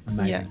 Yes. Yeah,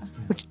 amazing.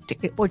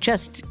 Yeah. Or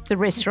just the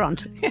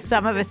restaurant.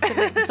 Some of us can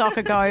let the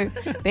soccer go,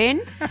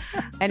 Ben,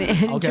 and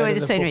enjoy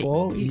the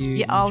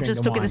scenery. I'll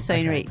just look at the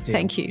scenery. Okay,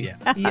 thank you.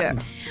 Yeah.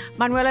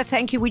 Manuela,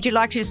 thank you. Would you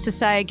like just to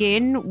say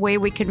again where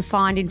we can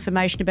find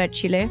information about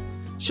Chile?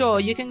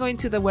 Sure, you can go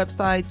into the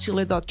website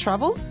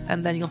chile.travel,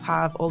 and then you'll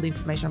have all the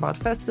information about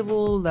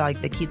festival,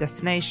 like the key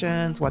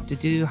destinations, what to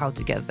do, how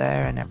to get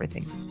there, and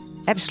everything.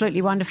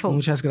 Absolutely wonderful.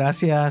 Muchas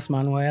gracias,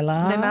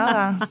 Manuela. De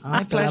nada.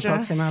 My pleasure. La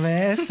próxima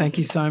vez. Thank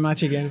you so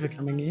much again for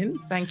coming in.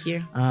 Thank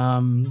you.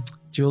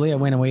 Julia,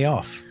 when are we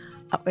off?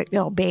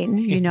 Oh, Ben,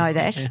 you know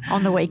that.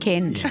 On the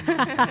weekend.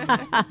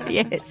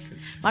 Yes.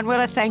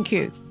 Manuela, thank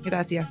you.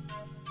 Gracias.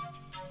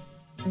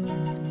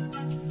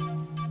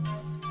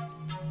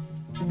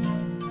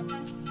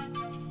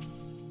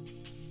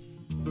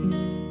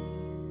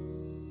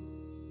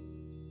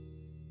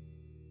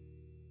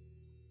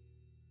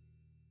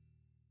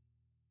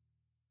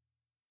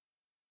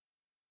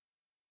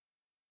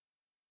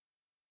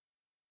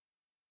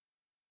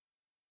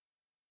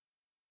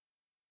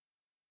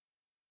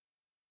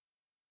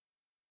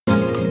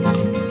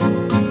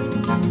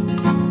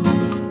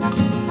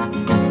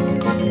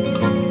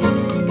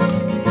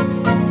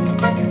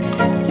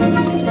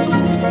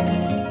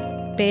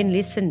 Ben,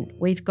 listen,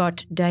 we've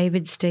got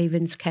David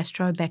Stevens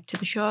Castro back to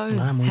the show.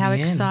 How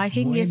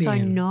exciting. Yes, I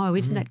know.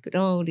 Isn't that good?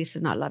 Oh,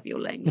 listen, I love your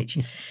language.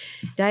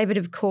 David,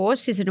 of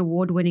course, is an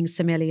award-winning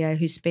sommelier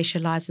who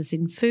specialises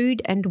in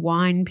food and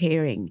wine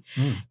pairing.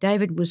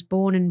 David was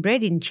born and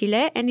bred in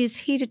Chile and is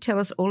here to tell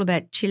us all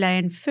about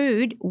Chilean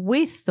food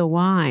with the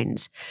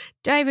wines.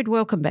 David,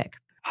 welcome back.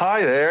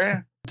 Hi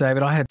there.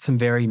 David, I had some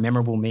very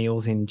memorable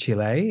meals in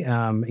Chile,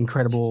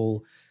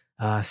 incredible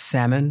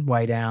salmon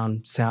way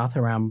down south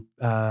around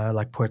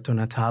like Puerto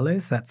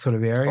Natales, that sort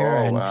of area.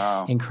 Oh,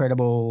 wow.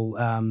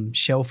 Incredible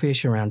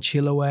shellfish around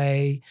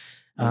Chiloé,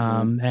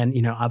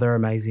 and, other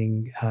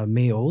amazing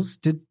meals.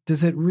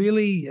 Does it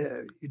really,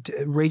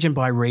 region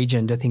by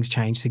region, do things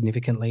change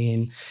significantly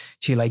in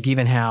Chile,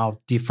 given how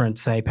different,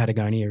 say,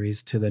 Patagonia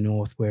is to the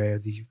north, where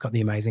you've got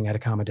the amazing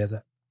Atacama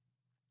Desert?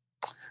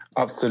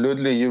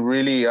 Absolutely. You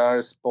really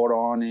are spot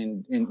on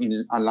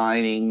in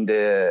aligning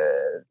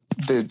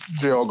the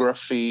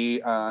geography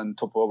and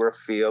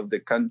topography of the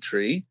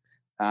country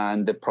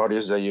and the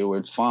produce that you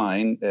would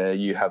find.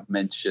 You have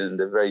mentioned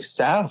the very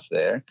south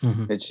there,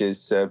 which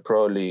is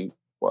probably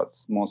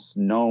what's most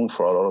known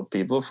for a lot of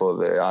people, for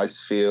the ice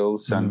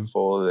fields and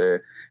for the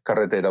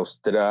Carretera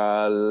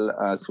Austral,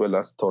 as well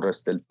as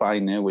Torres del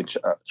Paine, which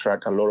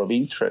attract a lot of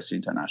interest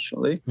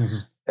internationally.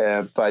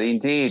 But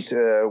indeed,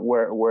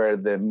 where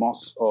the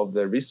most of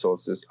the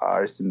resources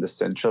are is in the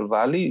Central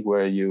Valley,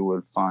 where you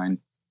will find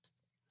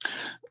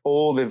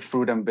all the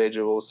fruit and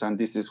vegetables. And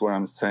this is what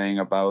I'm saying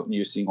about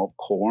using of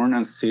corn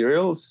and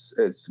cereals.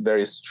 It's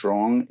very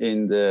strong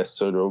in the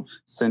sort of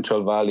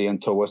Central Valley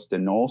and towards the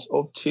north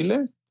of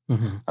Chile,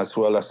 as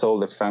well as all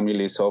the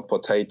families of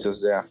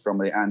potatoes there from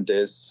the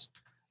Andes.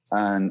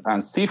 And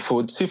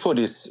seafood. Seafood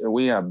is,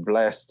 we are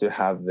blessed to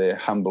have the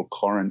humble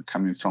current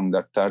coming from the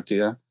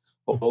Antarctica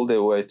all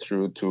the way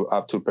through to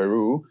up to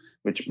Peru,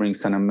 which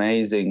brings an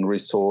amazing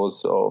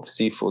resource of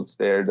seafoods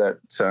there that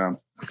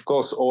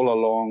goes all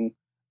along,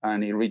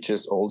 and it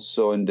reaches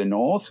also in the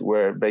north,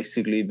 where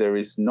basically there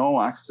is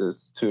no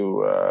access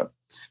to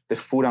the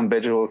food and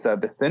vegetables that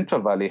the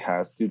Central Valley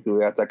has due to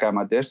the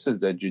Atacama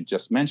Desert that you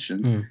just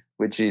mentioned,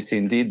 which is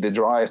indeed the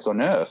driest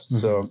on earth.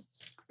 So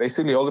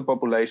basically all the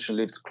population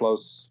lives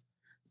close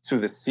to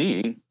the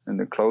sea and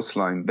the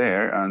coastline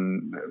there,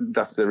 and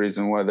that's the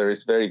reason why there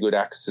is very good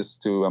access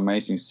to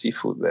amazing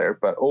seafood there.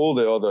 But all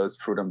the other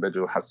fruit and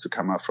vegetable has to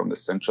come up from the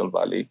Central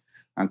Valley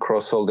and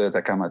cross all the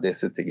Atacama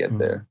Desert to get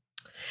there.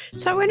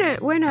 So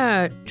when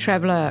a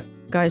traveller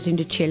goes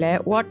into Chile,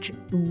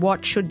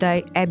 what should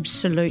they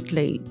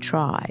absolutely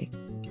try?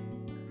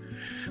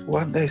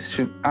 What they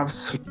should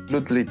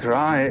absolutely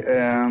try,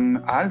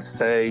 I'll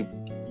say,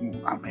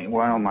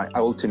 one of my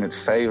ultimate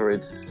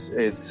favorites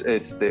is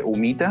the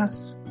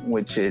humitas,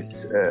 which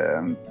is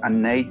a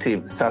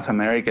native South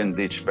American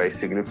dish,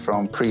 basically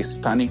from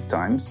pre-Hispanic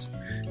times,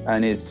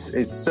 and it's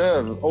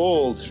served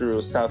all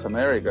through South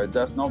America. It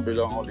does not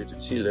belong only to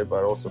Chile,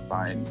 but also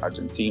found in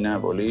Argentina,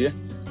 Bolivia.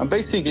 And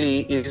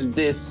basically, is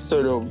this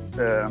sort of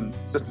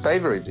it's a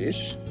savory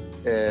dish.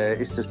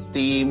 It's a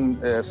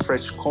steamed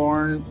fresh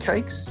corn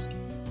cakes,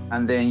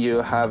 and then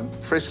you have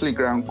freshly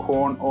ground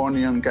corn,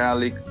 onion,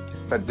 garlic.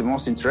 But the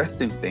most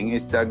interesting thing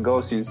is that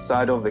goes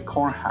inside of the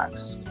corn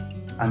husk,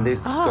 and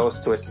this goes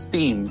to a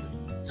steamed.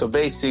 So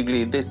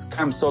basically, this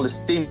comes all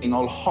steaming,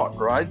 all hot,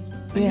 right?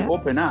 And you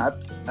open up,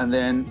 and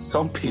then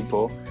some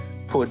people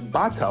put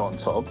butter on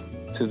top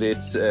to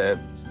this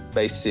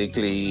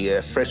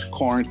fresh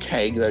corn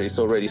cake that is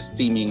already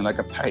steaming like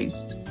a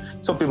paste.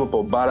 Some people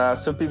put butter,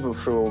 some people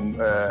throw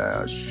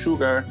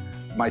sugar.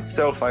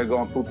 Myself, I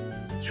go and put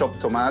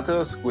chopped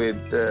tomatoes with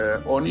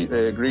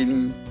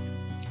green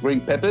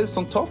peppers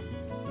on top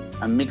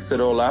and mix it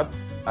all up.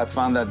 I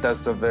found that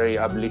that's a very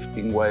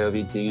uplifting way of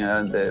eating,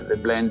 and the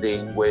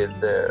blending with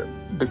the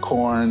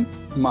corn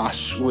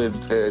mush with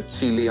the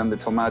chili and the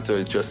tomato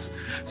is just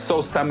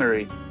so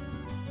summery.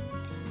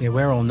 Yeah,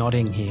 we're all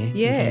nodding here.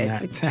 Yeah.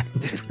 That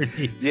sounds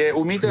pretty. Yeah,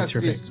 humitas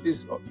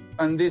is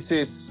and this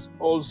is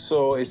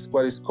also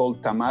what is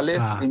called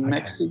tamales in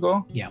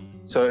Mexico. Yeah.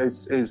 So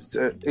it's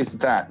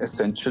that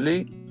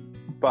essentially.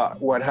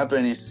 But what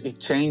happens is it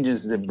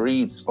changes the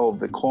breeds of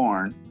the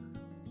corn.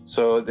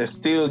 So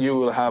you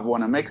will have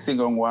one a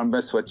Mexican one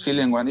versus a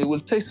Chilean one. It will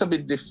taste a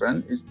bit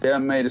different. They are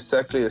made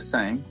exactly the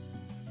same,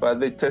 but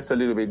they taste a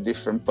little bit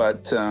different.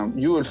 But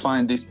you will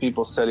find these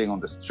people selling on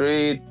the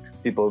street.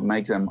 People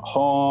make them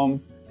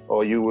home,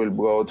 or you will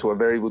go to a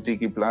very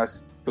boutique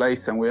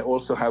place, and we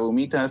also have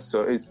humitas.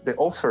 So the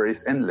offer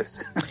is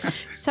endless.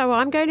 So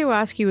I'm going to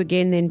ask you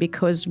again then,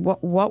 because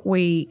what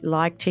we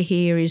like to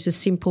hear is a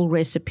simple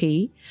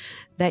recipe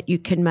that you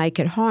can make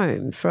at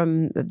home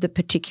from the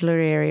particular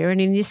area. And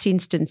in this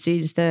instance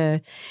is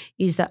the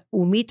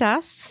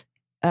humitas.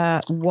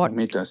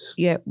 Humitas.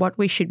 Yeah, what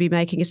we should be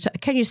making is.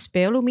 Can you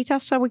spell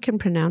humitas so we can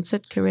pronounce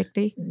it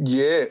correctly?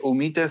 Yeah,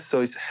 humitas.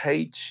 So it's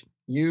Humitas.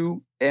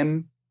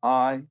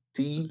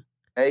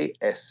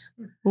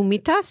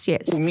 Humitas,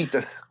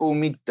 yes.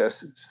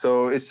 Humitas.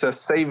 So it's a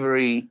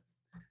savory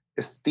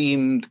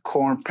steamed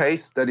corn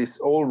paste that is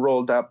all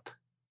rolled up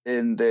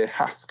in the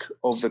husk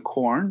of the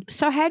corn.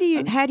 So how do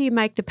you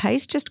make the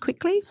paste, just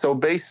quickly? So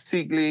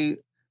basically,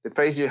 the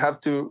paste, you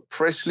have to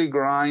freshly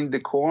grind the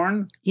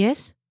corn.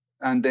 Yes.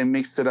 And then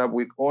mix it up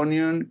with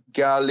onion,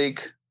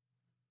 garlic,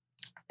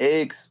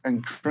 eggs,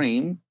 and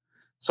cream,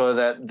 so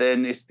that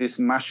then it's this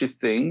mushy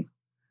thing.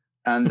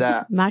 And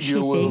that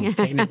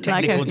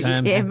technical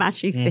term. Yeah,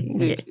 mushy thing.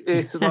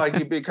 It's like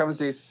it becomes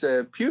this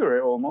puree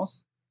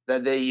almost,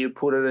 that then you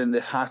put it in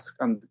the husk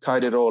and tie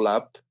it all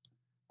up.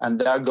 And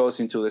that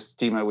goes into the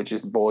steamer, which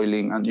is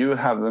boiling, and you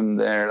have them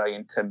there like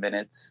in 10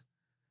 minutes.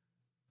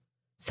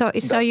 So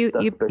you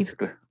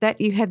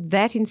have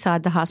that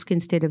inside the husk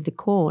instead of the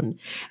corn.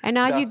 And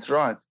that's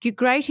right. You're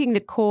grating the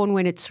corn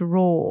when it's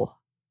raw.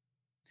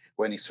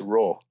 When it's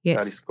raw, yes.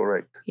 That is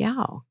correct.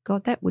 Yeah,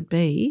 God, that would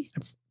be.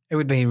 It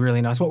would be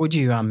really nice. What would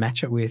you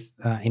match it with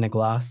in a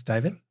glass,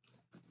 David?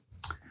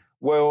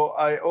 Well,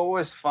 I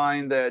always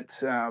find that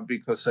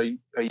because I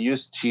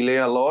use Chile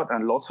a lot,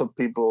 and lots of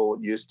people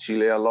use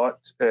Chile a lot,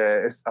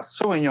 a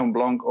Sauvignon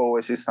Blanc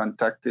always is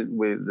fantastic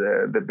with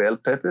the bell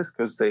peppers,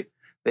 because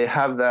they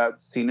have that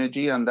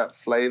synergy and that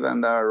flavor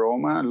and that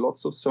aroma. And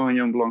lots of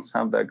Sauvignon Blancs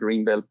have that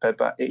green bell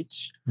pepper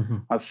edge. Mm-hmm.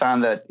 I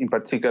found that in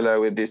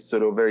particular with this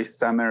sort of very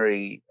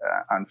summery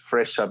and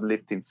fresh,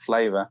 uplifting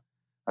flavor,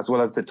 as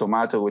well as the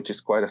tomato, which is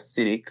quite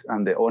acidic,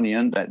 and the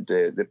onion that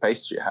the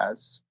pastry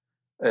has.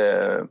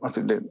 The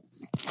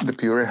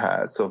puree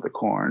has of the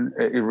corn,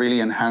 it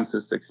really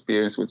enhances the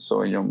experience with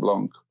Sauvignon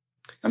Blanc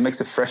and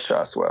makes it fresher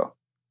as well.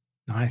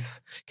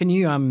 Nice. Can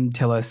you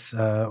tell us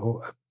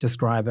or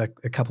describe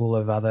a couple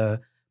of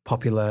other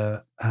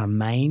popular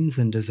mains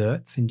and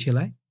desserts in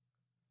Chile?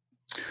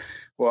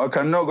 Well, I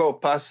cannot go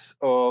past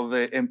of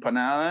the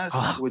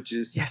empanadas,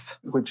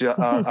 which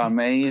are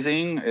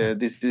amazing.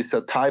 This is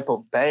a type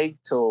of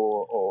baked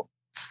or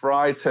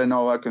fried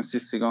turnover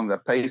consisting of the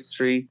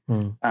pastry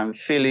and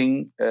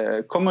filling.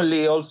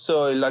 Commonly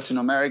also in Latin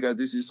America,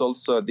 this is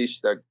also a dish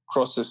that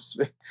crosses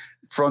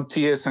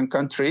frontiers and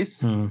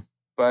countries.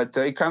 But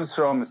it comes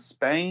from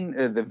Spain,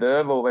 the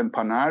verb of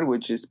empanar,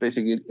 which is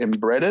basically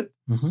embedded.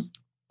 Mm-hmm.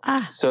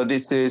 So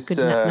this is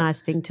a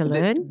nice thing to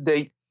learn.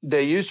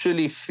 They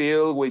usually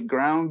fill with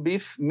ground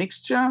beef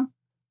mixture,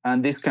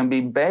 and this can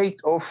be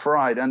baked or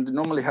fried, and they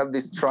normally have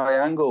this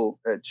triangle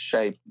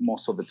shape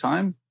most of the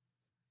time.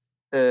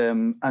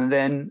 And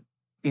then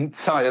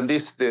inside of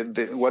this,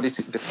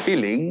 the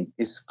filling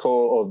is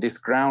called, or this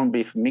ground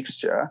beef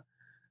mixture,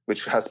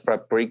 which has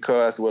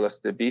paprika as well as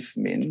the beef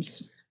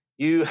mince.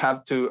 You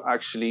have to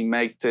actually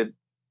make it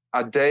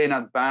a day in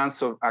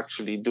advance of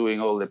actually doing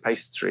all the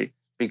pastry,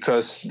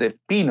 because the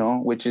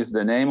Pinot, which is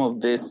the name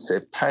of this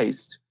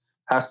paste,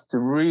 has to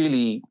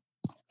really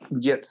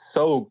get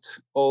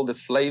soaked all the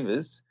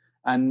flavors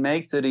and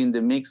make it in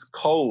the mix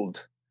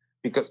cold,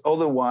 because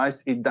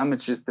otherwise it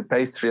damages the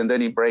pastry and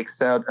then it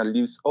breaks out and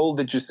leaves all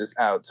the juices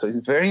out. So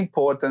it's very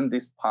important,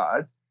 this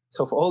part.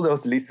 So for all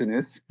those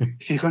listeners,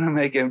 if you're going to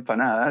make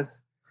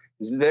empanadas,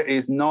 there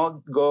is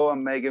not go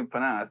and make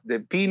empanadas. The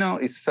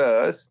Pinot is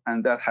first,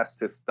 and that has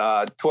to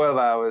start 12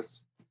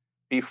 hours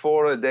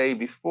before, a day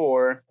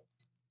before,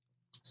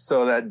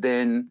 so that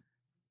then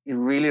it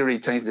really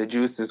retains the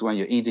juices when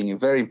you're eating it.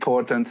 Very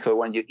important. So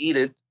when you eat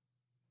it,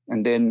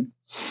 and then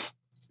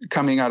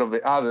coming out of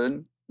the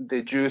oven,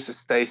 the juice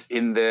stays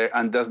in there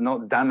and does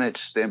not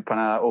damage the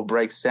empanada or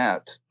breaks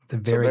out. It's a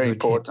very good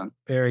important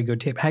tip. Very good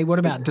tip. Hey, what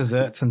about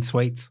desserts and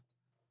sweets?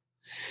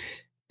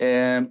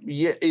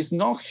 Yeah, it's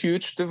not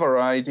huge, the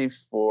variety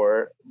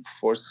for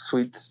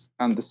sweets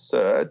and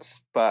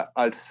desserts, but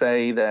I'll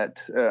say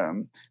that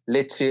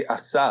leche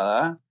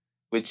asada,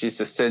 which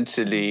is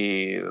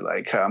essentially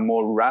like a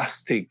more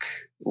rustic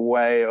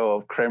way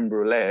of creme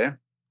brulee.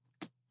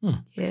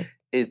 Yeah.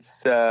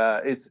 It's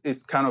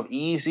kind of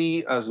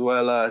easy as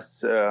well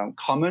as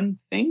common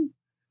thing.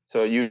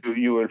 So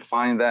you will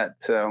find that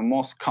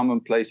most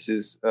common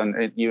places,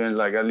 and even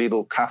like a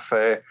little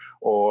cafe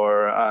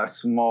or a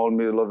small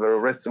middle of a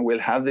restaurant, will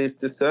have this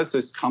dessert. So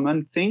it's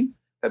common thing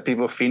that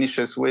people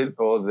finishes with,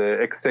 or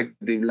the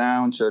executive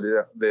lounge,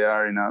 or they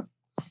are in a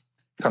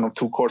kind of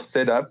 2-course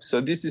setup.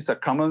 So this is a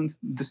common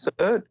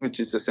dessert, which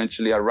is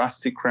essentially a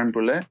rustic creme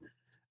brulee.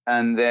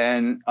 And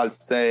then I'll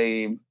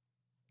say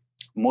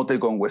mote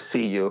con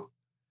huesillo.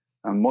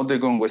 And mote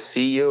con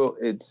huesillo,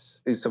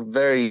 it's a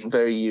very,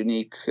 very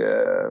unique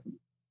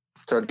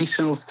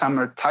traditional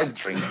summer type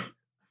drink.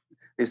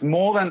 It's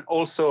more than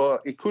also,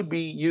 it could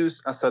be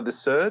used as a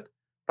dessert,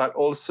 but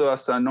also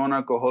as a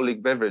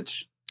non-alcoholic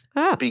beverage.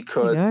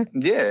 Because,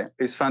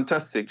 it's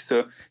fantastic.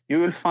 So you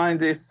will find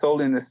this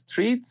sold in the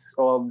streets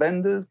or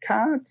vendors'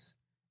 carts.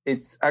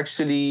 It's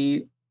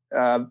actually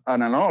an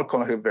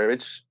non-alcoholic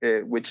beverage,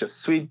 which is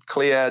sweet,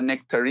 clear,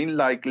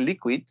 nectarine-like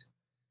liquid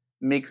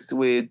mixed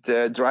with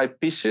dry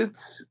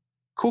peaches,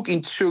 cooked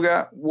in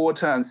sugar,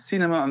 water, and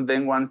cinnamon. And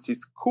then once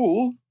it's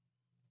cool,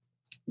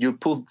 you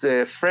put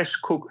the fresh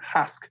cooked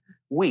husk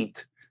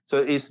wheat. So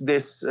it's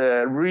this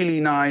really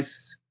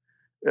nice,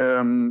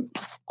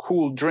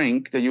 cool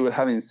drink that you will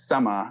have in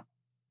summer.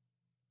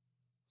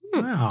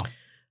 Wow.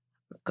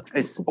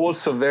 It's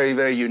also very,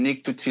 very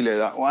unique to Chile,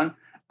 that one.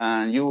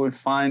 And you will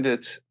find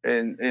it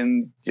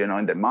in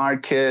the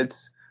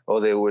markets, or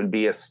there will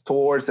be a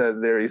stores.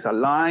 There is a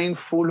line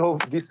full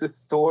of these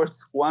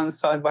stores, one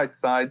side by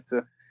side.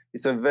 So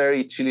it's a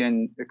very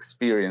Chilean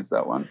experience,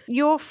 that one.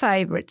 Your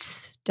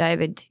favourites,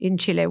 David, in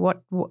Chile?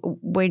 What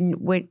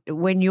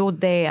when you're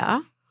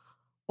there,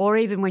 or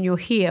even when you're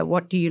here,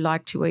 what do you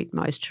like to eat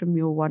most from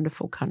your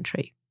wonderful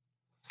country?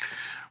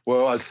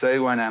 Well, I'll say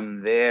when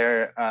I'm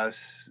there,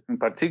 in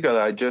particular,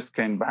 I just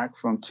came back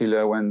from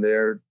Chile. When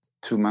there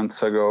 2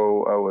 months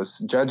ago, I was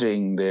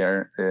judging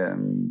there,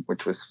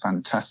 which was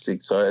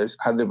fantastic. So I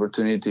had the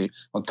opportunity,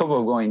 on top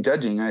of going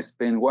judging, I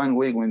spent 1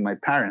 week with my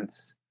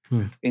parents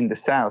in the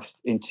south,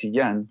 in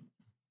Chillán.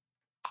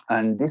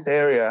 And this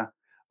area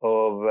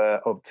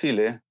of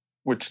Chile,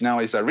 which now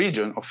is a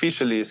region,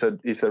 officially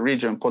is a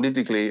region,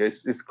 politically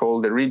is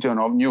called the region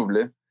of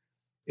Ñuble.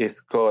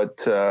 It's got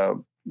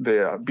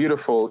the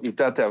beautiful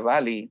Itata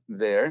Valley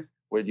there,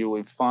 where you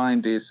will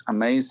find these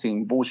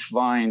amazing bush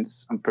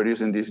vines and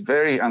producing these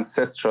very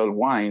ancestral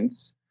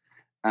wines.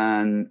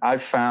 And I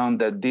found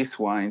that these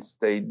wines,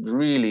 they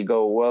really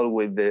go well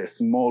with the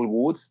small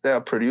woods they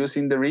are produced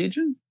in the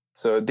region.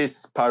 So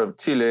this part of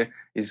Chile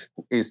is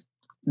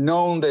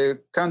known the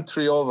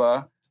country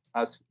over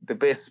as the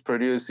best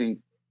producing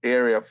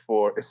area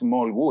for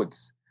small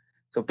woods.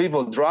 So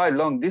people drive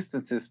long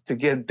distances to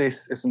get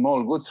these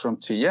small woods from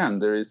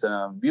Chillán. There is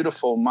a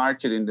beautiful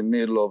market in the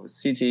middle of the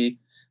city,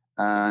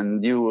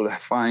 and you will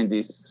find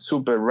these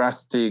super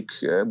rustic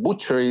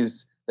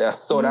butcheries that are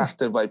sought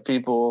after by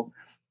people,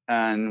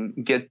 and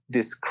get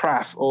this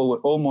craft,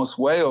 almost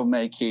way of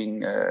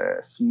making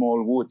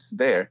small woods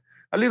there.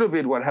 A little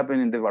bit what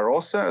happened in the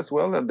Barossa as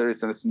well, that there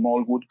is a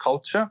small wood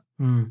culture,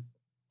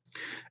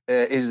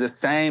 is the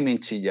same in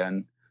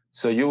Chillán.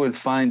 So you will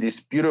find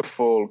this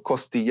beautiful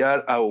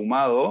costillar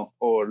ahumado,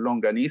 or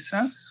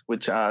longanizas,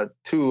 which are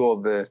two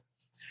of the,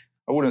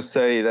 I wouldn't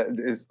say that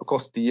is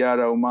costillar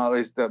ahumado,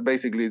 is that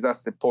basically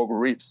that's the pork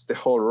ribs, the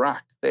whole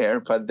rack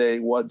there. But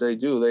what they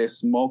do, they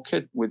smoke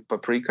it with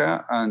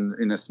paprika and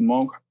in a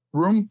smoke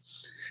room,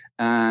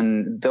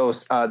 and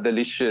those are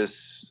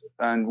delicious.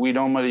 And we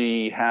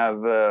normally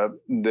have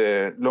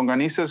the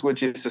longanizas,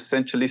 which is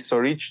essentially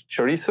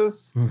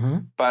chorizos,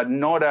 but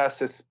not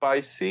as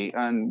spicy,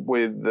 and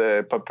with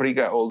the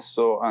paprika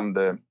also, and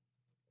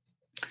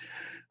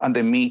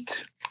the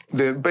meat.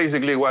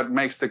 Basically, what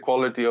makes the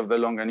quality of the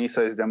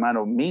longaniza is the amount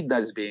of meat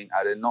that is being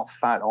added, not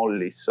fat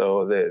only.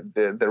 So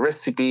the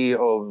recipe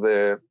of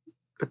the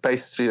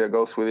pastry that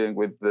goes with it,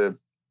 with the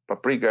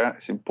paprika,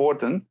 is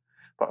important.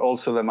 but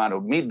also the amount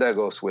of meat that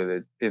goes with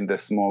it in the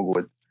small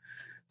wood.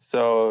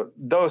 So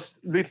those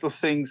little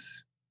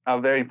things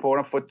are very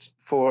important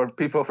for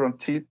people from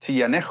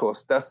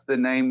Chillanejos. That's the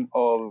name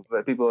of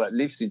the people that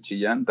lives in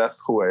Chillán.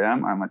 That's who I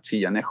am. I'm a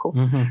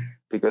Chillanejo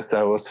because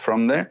I was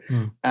from there.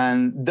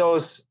 And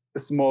those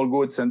small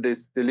goods and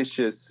these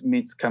delicious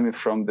meats coming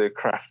from the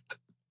craft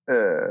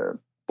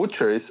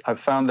butcheries, I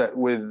found that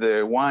with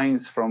the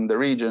wines from the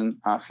region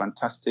are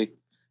fantastic,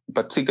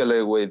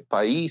 particularly with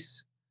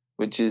País,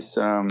 which is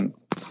a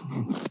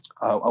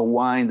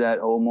wine that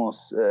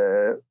almost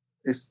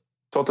is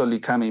totally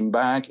coming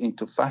back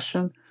into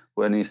fashion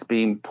when it's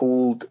being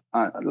pulled,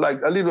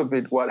 like a little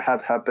bit what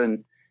had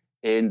happened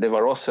in the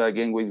Barossa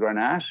again with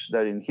Grenache,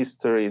 that in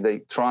history the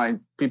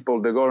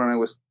government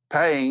was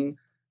paying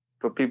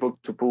for people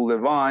to pull the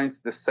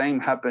vines. The same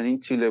happened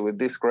in Chile with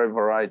this grape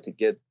variety to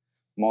get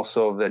most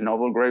of the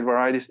noble grape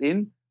varieties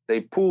in.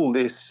 They pull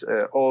this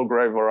old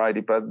grape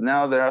variety, but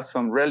now there are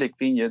some relic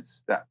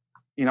vineyards that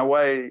in a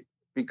way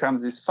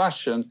becomes this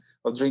fashion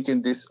of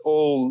drinking this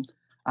old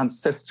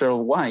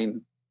ancestral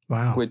wine,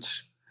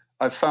 which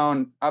I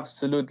found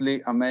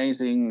absolutely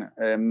amazing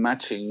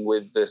matching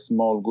with the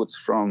small goods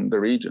from the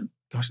region.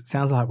 Gosh, it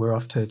sounds like we're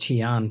off to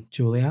Chillán,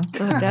 Julia.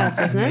 Oh, it does,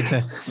 doesn't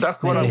it?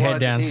 That's what I head wanted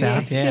down to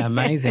south. Yeah,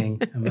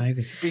 amazing.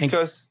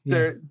 Because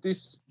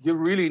you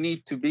really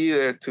need to be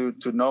there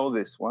to know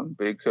this one,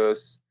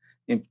 because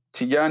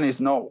Chillán is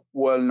not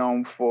well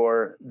known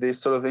for this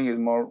sort of thing. Is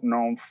more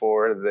known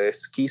for the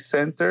ski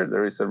center.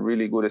 There is a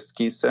really good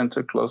ski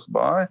center close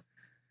by,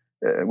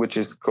 which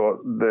is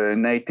called the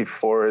Native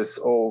Forest,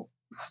 all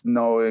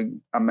snowing,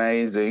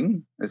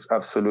 amazing. It's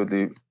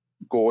absolutely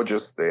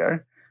gorgeous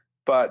there.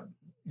 But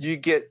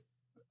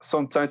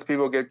sometimes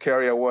people get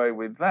carried away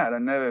with that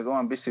and never go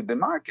and visit the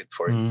market,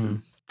 for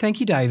instance. Thank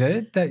you,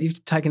 David, that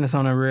you've taken us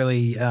on a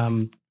really,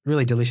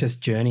 really delicious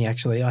journey,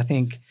 actually. I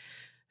think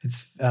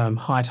it's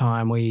high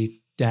time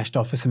we dashed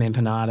off for some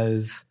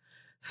empanadas,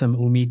 some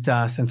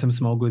humitas and some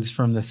small goods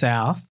from the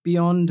south.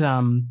 Beyond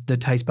the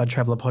Taste Bud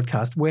Traveller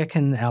podcast, where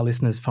can our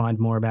listeners find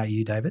more about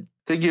you, David?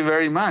 Thank you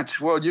very much.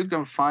 Well, you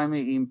can find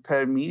me in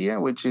Pear Media,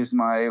 which is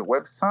my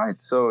website.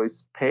 So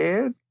it's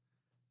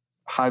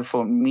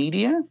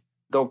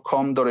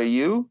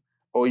pear-media.com.au,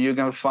 or you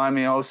can find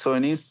me also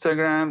on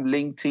Instagram,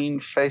 LinkedIn,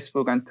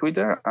 Facebook, and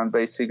Twitter. And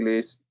basically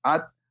it's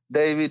at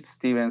David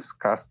Stevens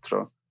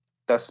Castro.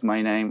 That's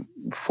my name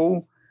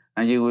full.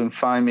 And you will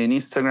find me on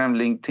Instagram,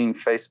 LinkedIn,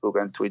 Facebook,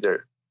 and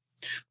Twitter.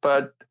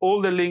 But all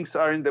the links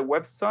are in the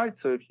website.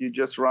 So if you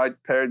just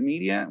write Pear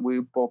Media,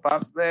 we'll pop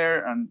up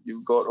there and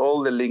you've got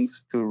all the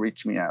links to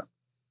reach me out.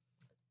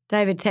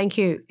 David, thank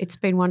you. It's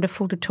been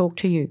wonderful to talk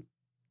to you.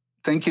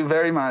 Thank you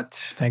very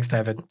much. Thanks,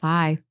 David.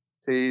 Bye.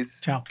 Peace.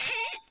 Ciao.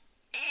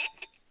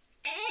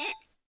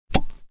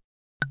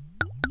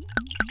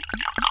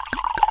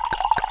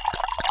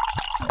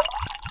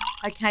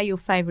 Okay, your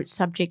favourite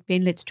subject,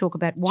 Ben. Let's talk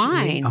about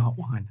wine. Oh,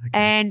 wine. Okay.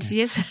 And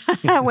yes,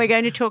 we're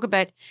going to talk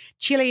about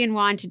Chilean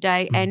wine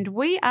today. And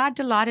we are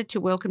delighted to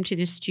welcome to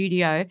the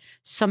studio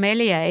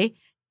sommelier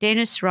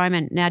Denis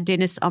Roman. Now,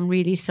 Denis, I'm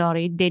really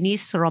sorry,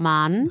 Denis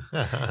Roman,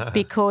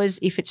 because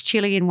if it's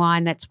Chilean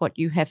wine, that's what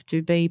you have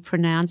to be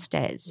pronounced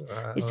as.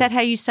 Is that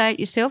how you say it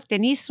yourself,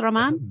 Denis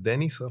Roman?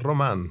 Denis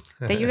Roman.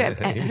 There you have.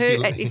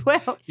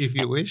 If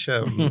you wish.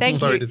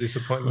 Sorry to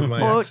disappoint with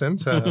my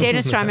accent.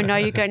 Denis Roman, no,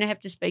 you're going to have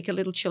to speak a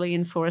little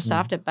Chilean for us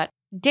after. But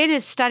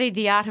Denis studied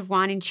the art of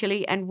wine in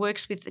Chile and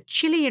works with the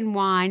Chilean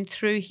wine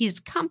through his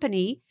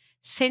company,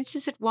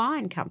 Senses at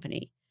Wine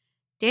Company.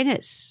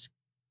 Denis,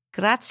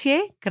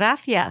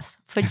 gracias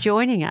for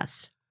joining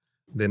us.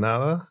 De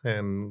nada,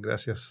 and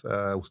gracias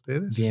a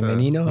ustedes.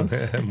 Bienvenidos.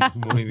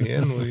 Muy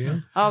bien, muy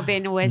bien. Oh,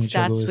 Ben always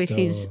starts with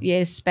his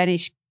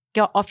Spanish.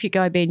 Off you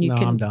go, Ben.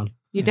 I'm done.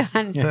 You're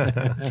done.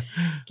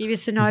 Give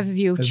us an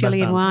overview of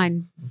Chilean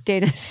wine,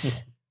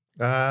 Denis.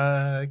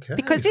 Okay.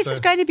 Because this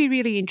is going to be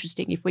really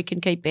interesting if we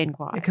can keep Ben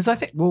quiet. Because I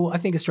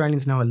think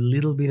Australians know a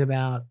little bit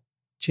about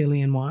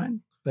Chilean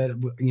wine, but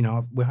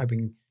we're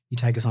hoping you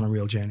take us on a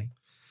real journey.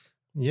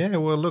 Yeah,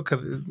 well, look,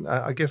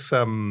 I guess,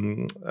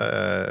 with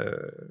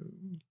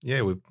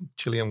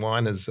Chilean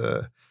wine is,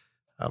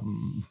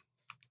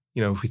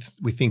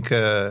 we think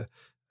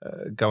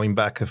going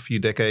back a few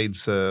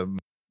decades,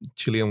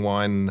 Chilean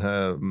wine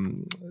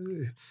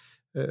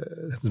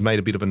has made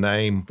a bit of a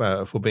name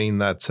for being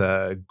that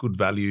good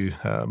value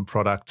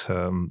product,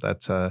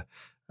 that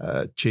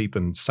cheap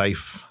and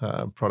safe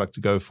product to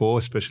go for,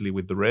 especially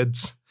with the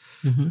reds.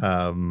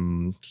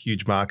 Mm-hmm.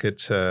 Huge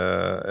market,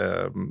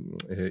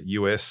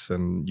 US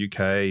and UK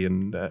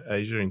and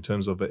Asia in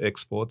terms of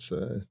exports.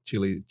 The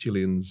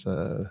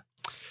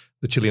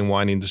Chilean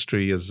wine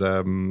industry has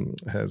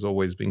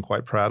always been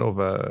quite proud of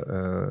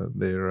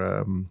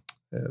their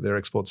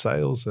export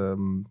sales.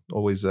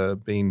 Always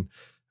been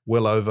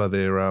well over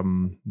their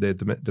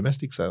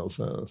domestic sales.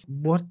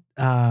 What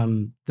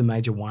the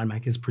major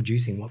winemakers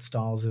producing? What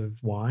styles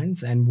of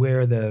wines, and where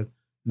are the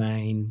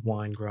main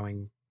wine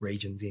growing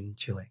regions in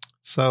Chile?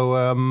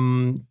 So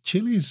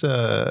Chile's,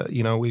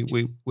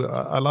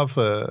 I love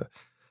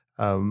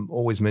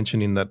always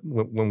mentioning that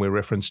when we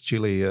reference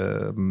Chile,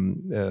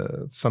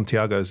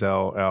 Santiago is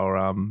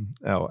our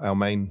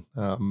main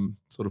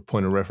sort of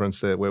point of reference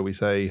there, where we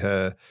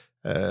say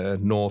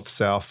north,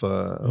 south,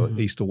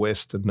 east or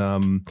west,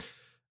 and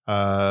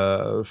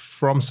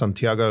from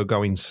Santiago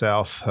going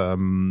south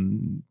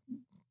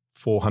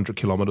 400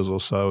 kilometers or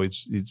so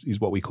is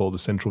what we call the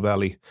Central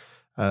Valley.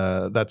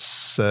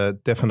 That's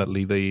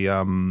definitely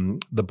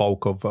the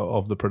bulk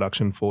of the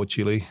production for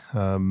Chile.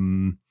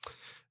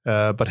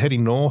 But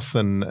heading north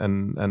and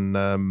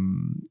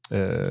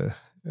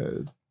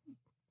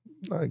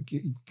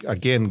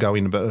again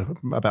going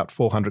about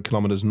 400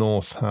 kilometers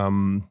north,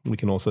 we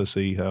can also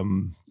see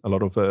a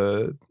lot of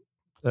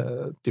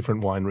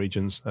different wine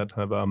regions that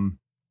have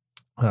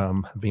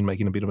been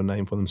making a bit of a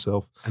name for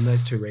themselves. And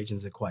those two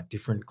regions are quite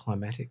different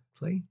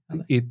climatically.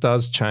 It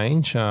does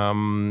change.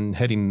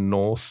 Heading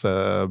north,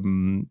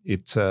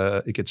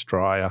 it gets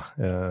drier.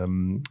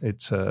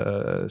 It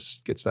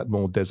gets that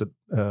more desert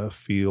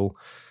feel,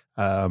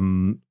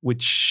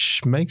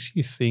 which makes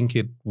you think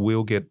it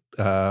will get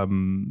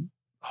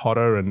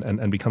hotter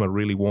and become a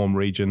really warm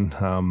region.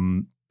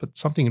 But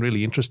something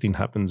really interesting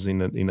happens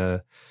in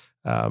an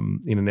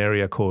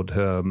area called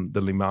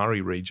the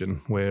Limari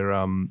region, where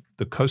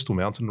the coastal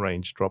mountain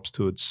range drops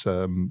to its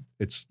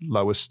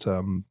lowest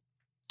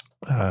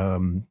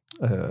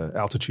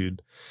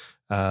altitude,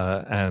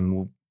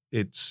 and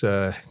it's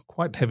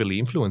quite heavily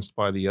influenced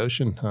by the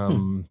ocean,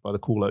 by the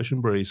cool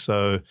ocean breeze.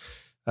 So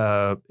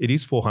it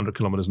is 400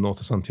 kilometers north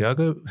of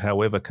Santiago,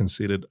 however,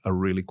 considered a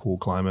really cool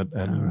climate,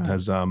 and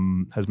has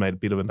made a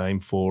bit of a name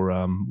for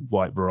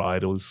white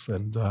varietals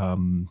and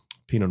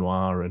Pinot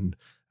Noir and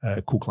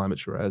cool climate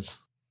Shiraz.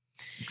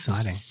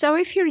 Exciting. So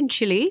if you're in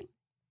Chile,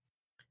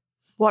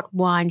 what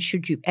wine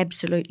should you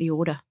absolutely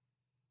order?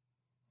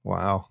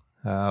 Wow.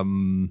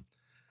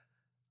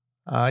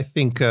 I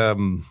think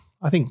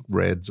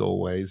reds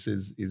always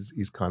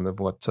is kind of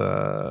what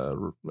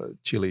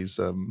Chile's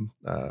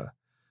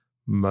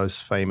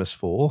most famous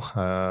for.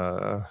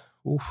 I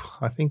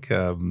think.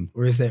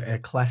 Or is there a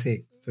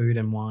classic food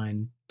and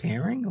wine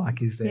pairing?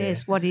 Like, is there?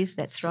 Yes. What is?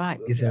 That's right.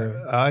 Is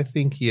there? I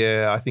think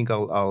I'm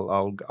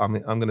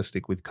going to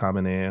stick with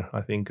Carmenere.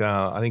 I think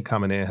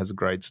Carmenere has a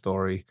great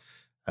story.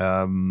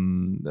 A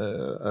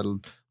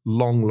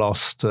long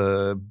lost,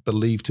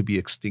 believed to be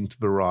extinct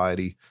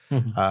variety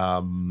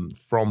from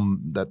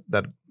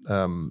that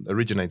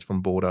originates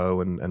from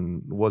Bordeaux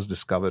and was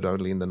discovered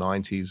only in the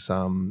 90s.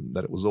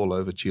 That it was all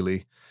over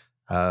Chile.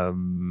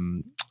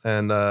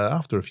 And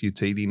after a few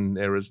teething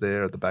errors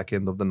there at the back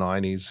end of the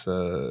 90s,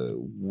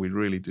 we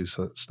really do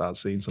start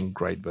seeing some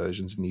great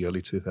versions in the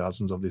early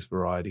 2000s of this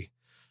variety.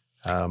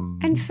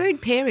 And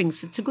food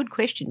pairings, it's a good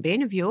question,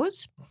 Ben, of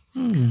yours.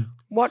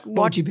 What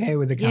would you pair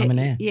with a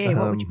Carmenere? Yeah,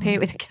 what would you pair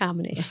with a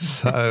Carmenere?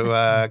 So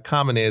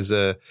Carmenere's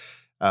a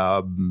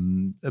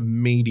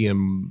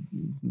medium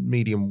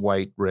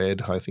weight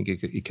red. I think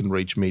it can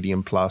reach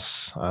medium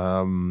plus.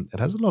 It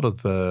has a lot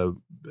of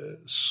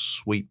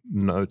sweet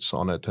notes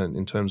on it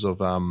in terms of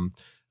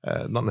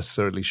not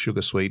necessarily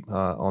sugar sweet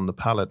on the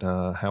palate.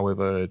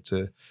 However, it's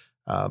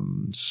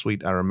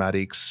sweet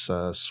aromatics,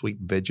 sweet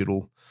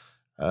vegetal.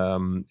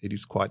 It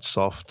is quite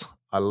soft.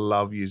 I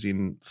love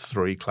using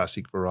three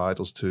classic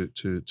varietals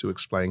to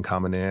explain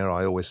Carmenere.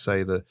 I always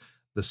say the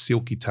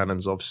silky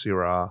tannins of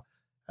Syrah,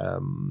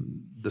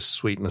 the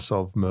sweetness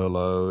of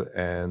Merlot,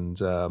 and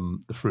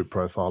the fruit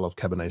profile of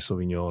Cabernet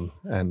Sauvignon.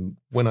 And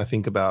when I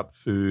think about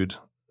food,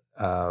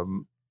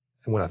 and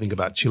when I think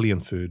about Chilean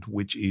food,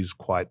 which is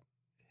quite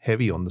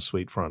heavy on the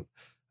sweet front,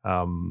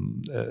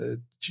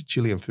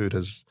 Chilean food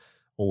has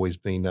always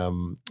been,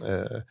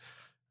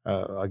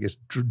 I guess,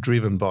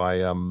 driven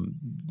by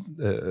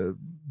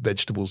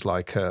vegetables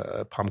like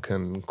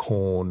pumpkin,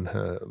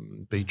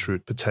 corn,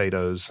 beetroot,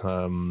 potatoes,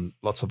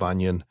 lots of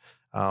onion.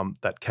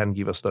 That can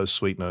give us those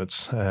sweet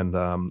notes. And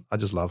I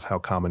just love how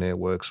Carmenere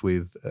works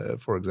with,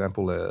 for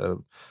example,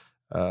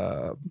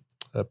 a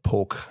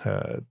pork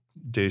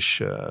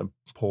dish,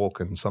 pork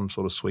and some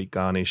sort of sweet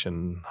garnish,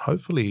 and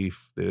hopefully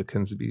if there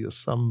can be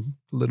some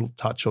little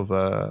touch of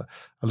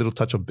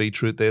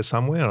beetroot there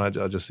somewhere. And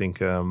I just think,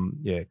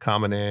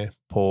 Carmenere,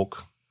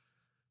 pork.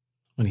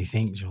 What do you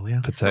think,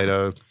 Julia?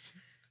 Potato,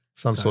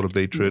 sort of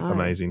beetroot,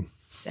 amazing.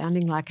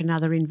 Sounding like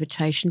another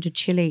invitation to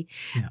Chile.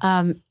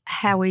 Yeah.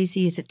 How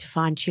easy is it to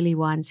find Chile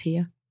wines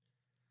here?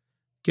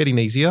 Getting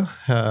easier.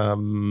 I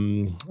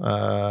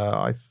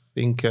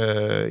think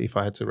if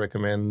I had to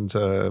recommend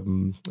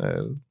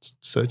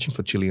searching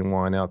for Chilean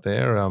wine out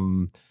there,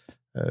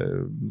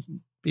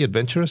 be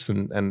adventurous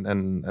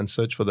and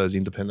search for those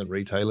independent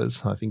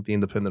retailers. I think the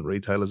independent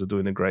retailers are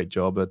doing a great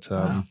job at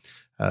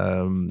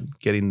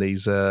getting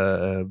these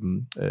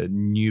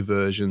new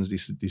versions,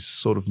 this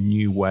sort of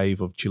new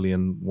wave of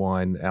Chilean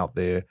wine out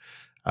there,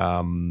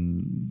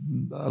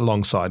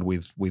 alongside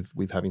with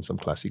having some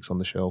classics on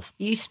the shelf.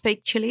 You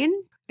speak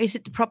Chilean? Is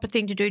it the proper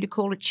thing to do to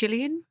call it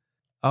Chilean?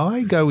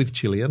 I go with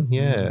Chilean.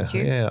 Yeah, Would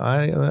you? yeah.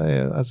 I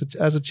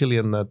as a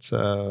Chilean that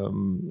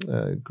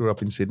grew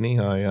up in Sydney,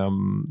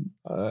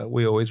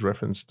 we always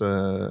referenced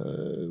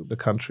the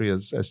country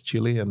as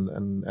Chile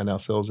and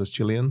ourselves as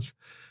Chileans.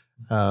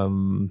 I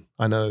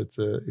know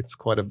it's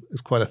quite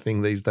a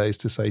thing these days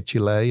to say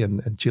Chile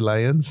and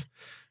Chileans.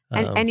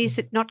 And is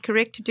it not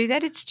correct to do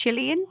that? It's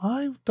Chilean.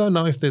 I don't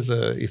know if there's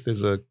a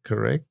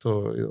correct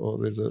or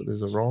there's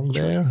a wrong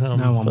there.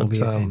 No one will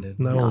be offended.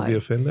 No one will be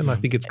offended. I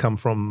think it's come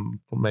from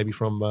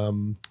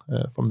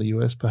the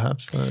US,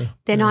 perhaps.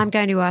 Then I'm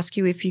going to ask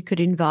you if you could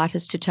invite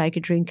us to take a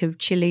drink of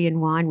Chilean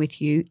wine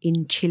with you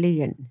in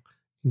Chilean.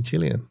 In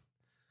Chilean.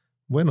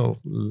 Bueno,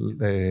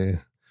 me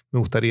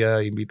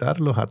gustaría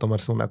invitarlos a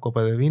tomarse una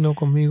copa de vino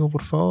conmigo,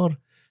 por favor,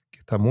 que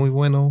está muy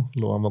bueno.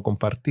 Lo vamos a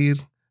compartir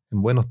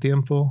en buenos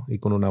tiempos y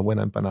con una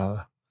buena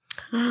empanada.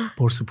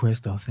 Por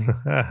supuesto, sí.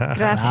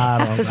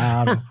 Gracias.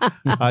 Claro.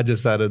 I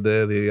just added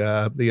there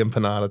the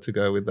empanada to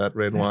go with that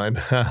red wine.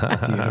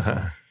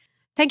 Beautiful.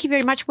 Thank you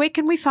very much. Where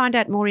can we find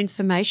out more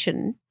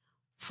information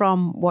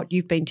from what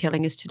you've been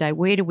telling us today?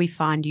 Where do we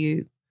find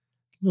you?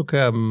 Look,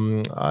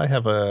 I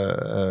have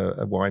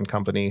a wine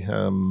company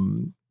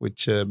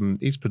which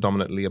is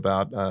predominantly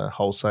about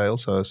wholesale,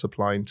 so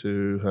supplying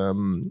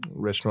to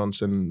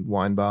restaurants and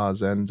wine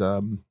bars and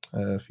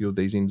a few of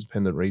these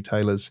independent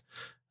retailers.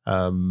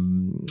 I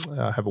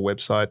have a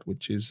website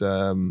which is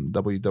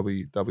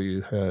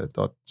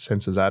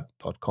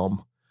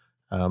www.sensorsat.com.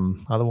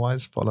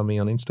 Otherwise, follow me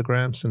on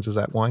Instagram,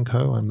 Sensorsat Wine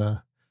Co, and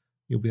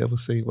you'll be able to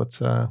see what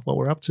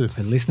we're up to.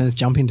 So listeners,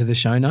 jump into the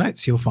show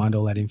notes. You'll find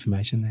all that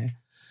information there.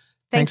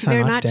 Thanks you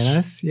very so much.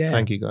 Dennis. Yeah.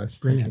 Thank you, guys.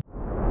 Brilliant.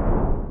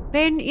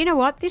 Ben, you know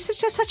what? This is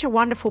just such a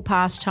wonderful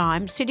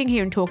pastime, sitting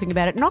here and talking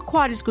about it. Not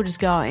quite as good as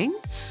going,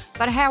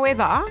 but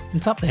however...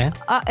 It's up there.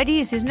 it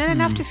is, isn't it?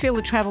 Enough to fill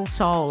the travel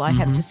soul, I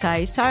have to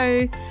say.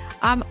 So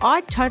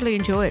I totally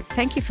enjoy it.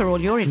 Thank you for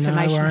all your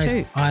information No worries.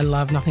 too. I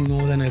love nothing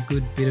more than a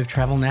good bit of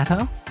travel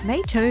natter.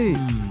 Me too.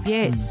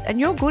 Yes. And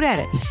you're good at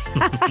it.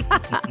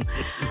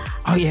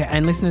 Oh, yeah.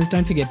 And listeners,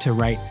 don't forget to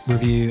rate,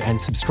 review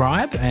and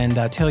subscribe and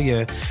tell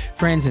your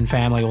friends and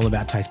family all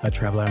about Taste Bud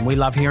Traveller. And we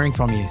love hearing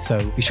from you. So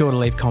be sure to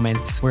leave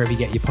comments wherever you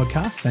get your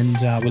podcasts, and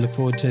we look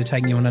forward to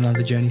taking you on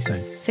another journey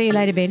soon. See you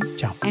later, Ben.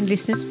 Ciao. And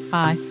listeners,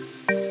 bye.